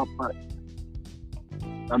who went up. But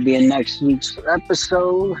that'll be in next week's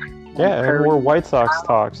episode. Yeah, and we're White Sox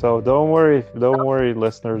talk, so don't worry,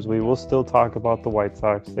 listeners. We will still talk about the White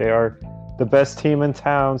Sox. They are the best team in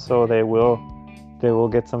town, so they will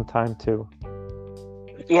get some time too.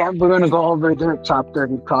 Yeah, we're gonna go over their top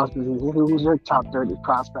 30 prospects. Who's their top 30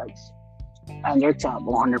 prospects and their top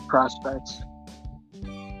 100 prospects.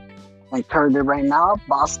 And currently, right now,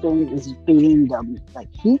 Boston is beating the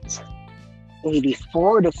Heat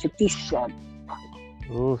 84-57.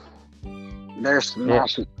 Oof. They're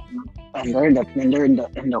smashing, and they're in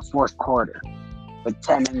the fourth quarter with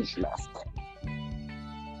 10 minutes left.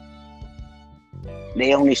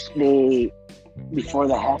 Before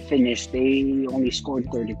the half finished, they only scored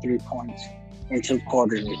 33 points in 2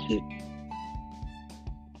 quarters of Heat.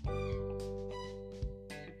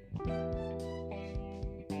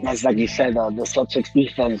 As like you said, the Celtics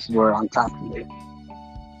defense were on top of it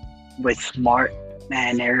with Smart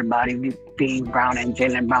and everybody being Brown and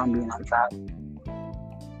Jaylen Brown being on top.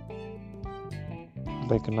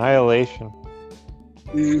 Like annihilation.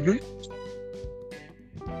 Mm-hmm.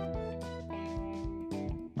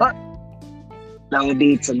 But that will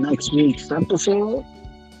be to next week's episode.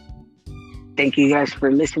 Thank you guys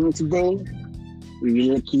for listening today.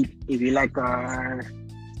 If you like our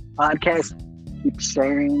podcast, keep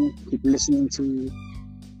sharing, keep listening to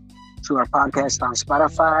our podcast on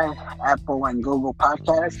Spotify, Apple, and Google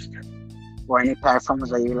Podcasts, or any platforms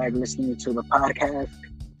that you like listening to the podcast.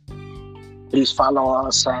 Please follow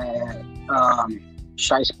us at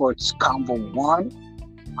Shy Sports Convo 1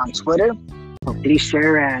 on Twitter. So please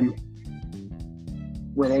share and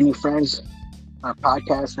with any friends our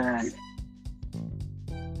podcast, and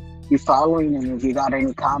be following. And if you got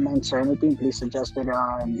any comments or anything, please suggest it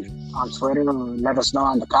on Twitter or let us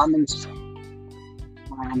know in the comments.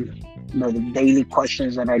 The daily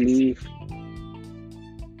questions that I leave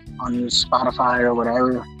on Spotify or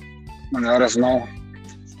whatever, and let us know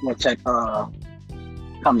what type of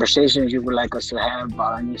conversations you would like us to have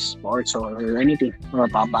about any sports or anything, or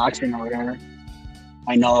about boxing or whatever.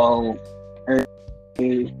 I know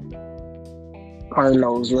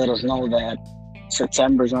Carlos let us know that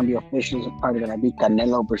September is going to be official. It's probably going to be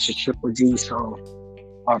Canelo versus Triple G. So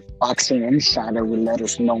our boxing insider will let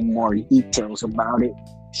us know more details about it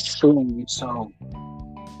soon. So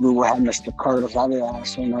we will have Mr. Carlos Avila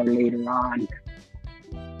sooner later on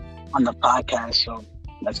the podcast. So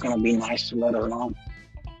that's going to be nice to let us know.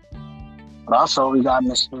 But also, we got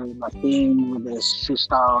Mr. Martin with his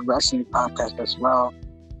Freestyle Wrestling podcast as well.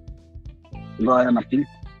 Go ahead, Martin.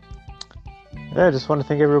 Yeah, I just want to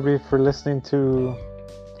thank everybody for listening to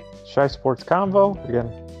Shy Sports Convo. Again,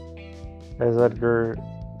 as Edgar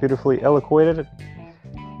beautifully eloquated,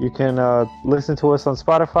 you can listen to us on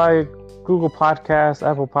Spotify, Google Podcasts,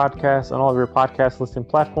 Apple Podcasts, and all of your podcast listening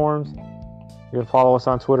platforms. You can follow us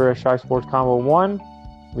on Twitter at Shy Sports Convo 1.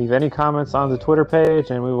 Leave any comments on the Twitter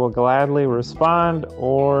page, and we will gladly respond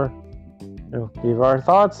or give our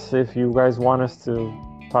thoughts. If you guys want us to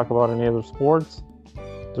talk about any other sports,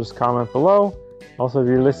 just comment below. Also, if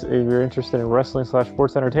you're interested in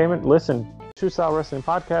wrestling/sports entertainment, listen to True Style Wrestling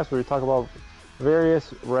Podcast, where we talk about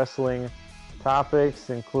various wrestling topics,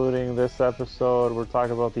 including this episode. We're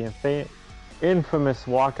talking about the infamous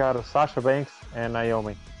walkout of Sasha Banks and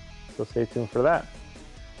Naomi. So stay tuned for that.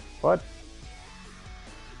 But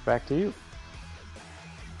back to you.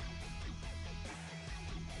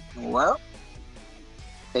 Well,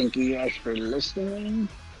 thank you guys for listening,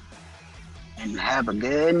 and have a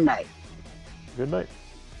good night. Good night.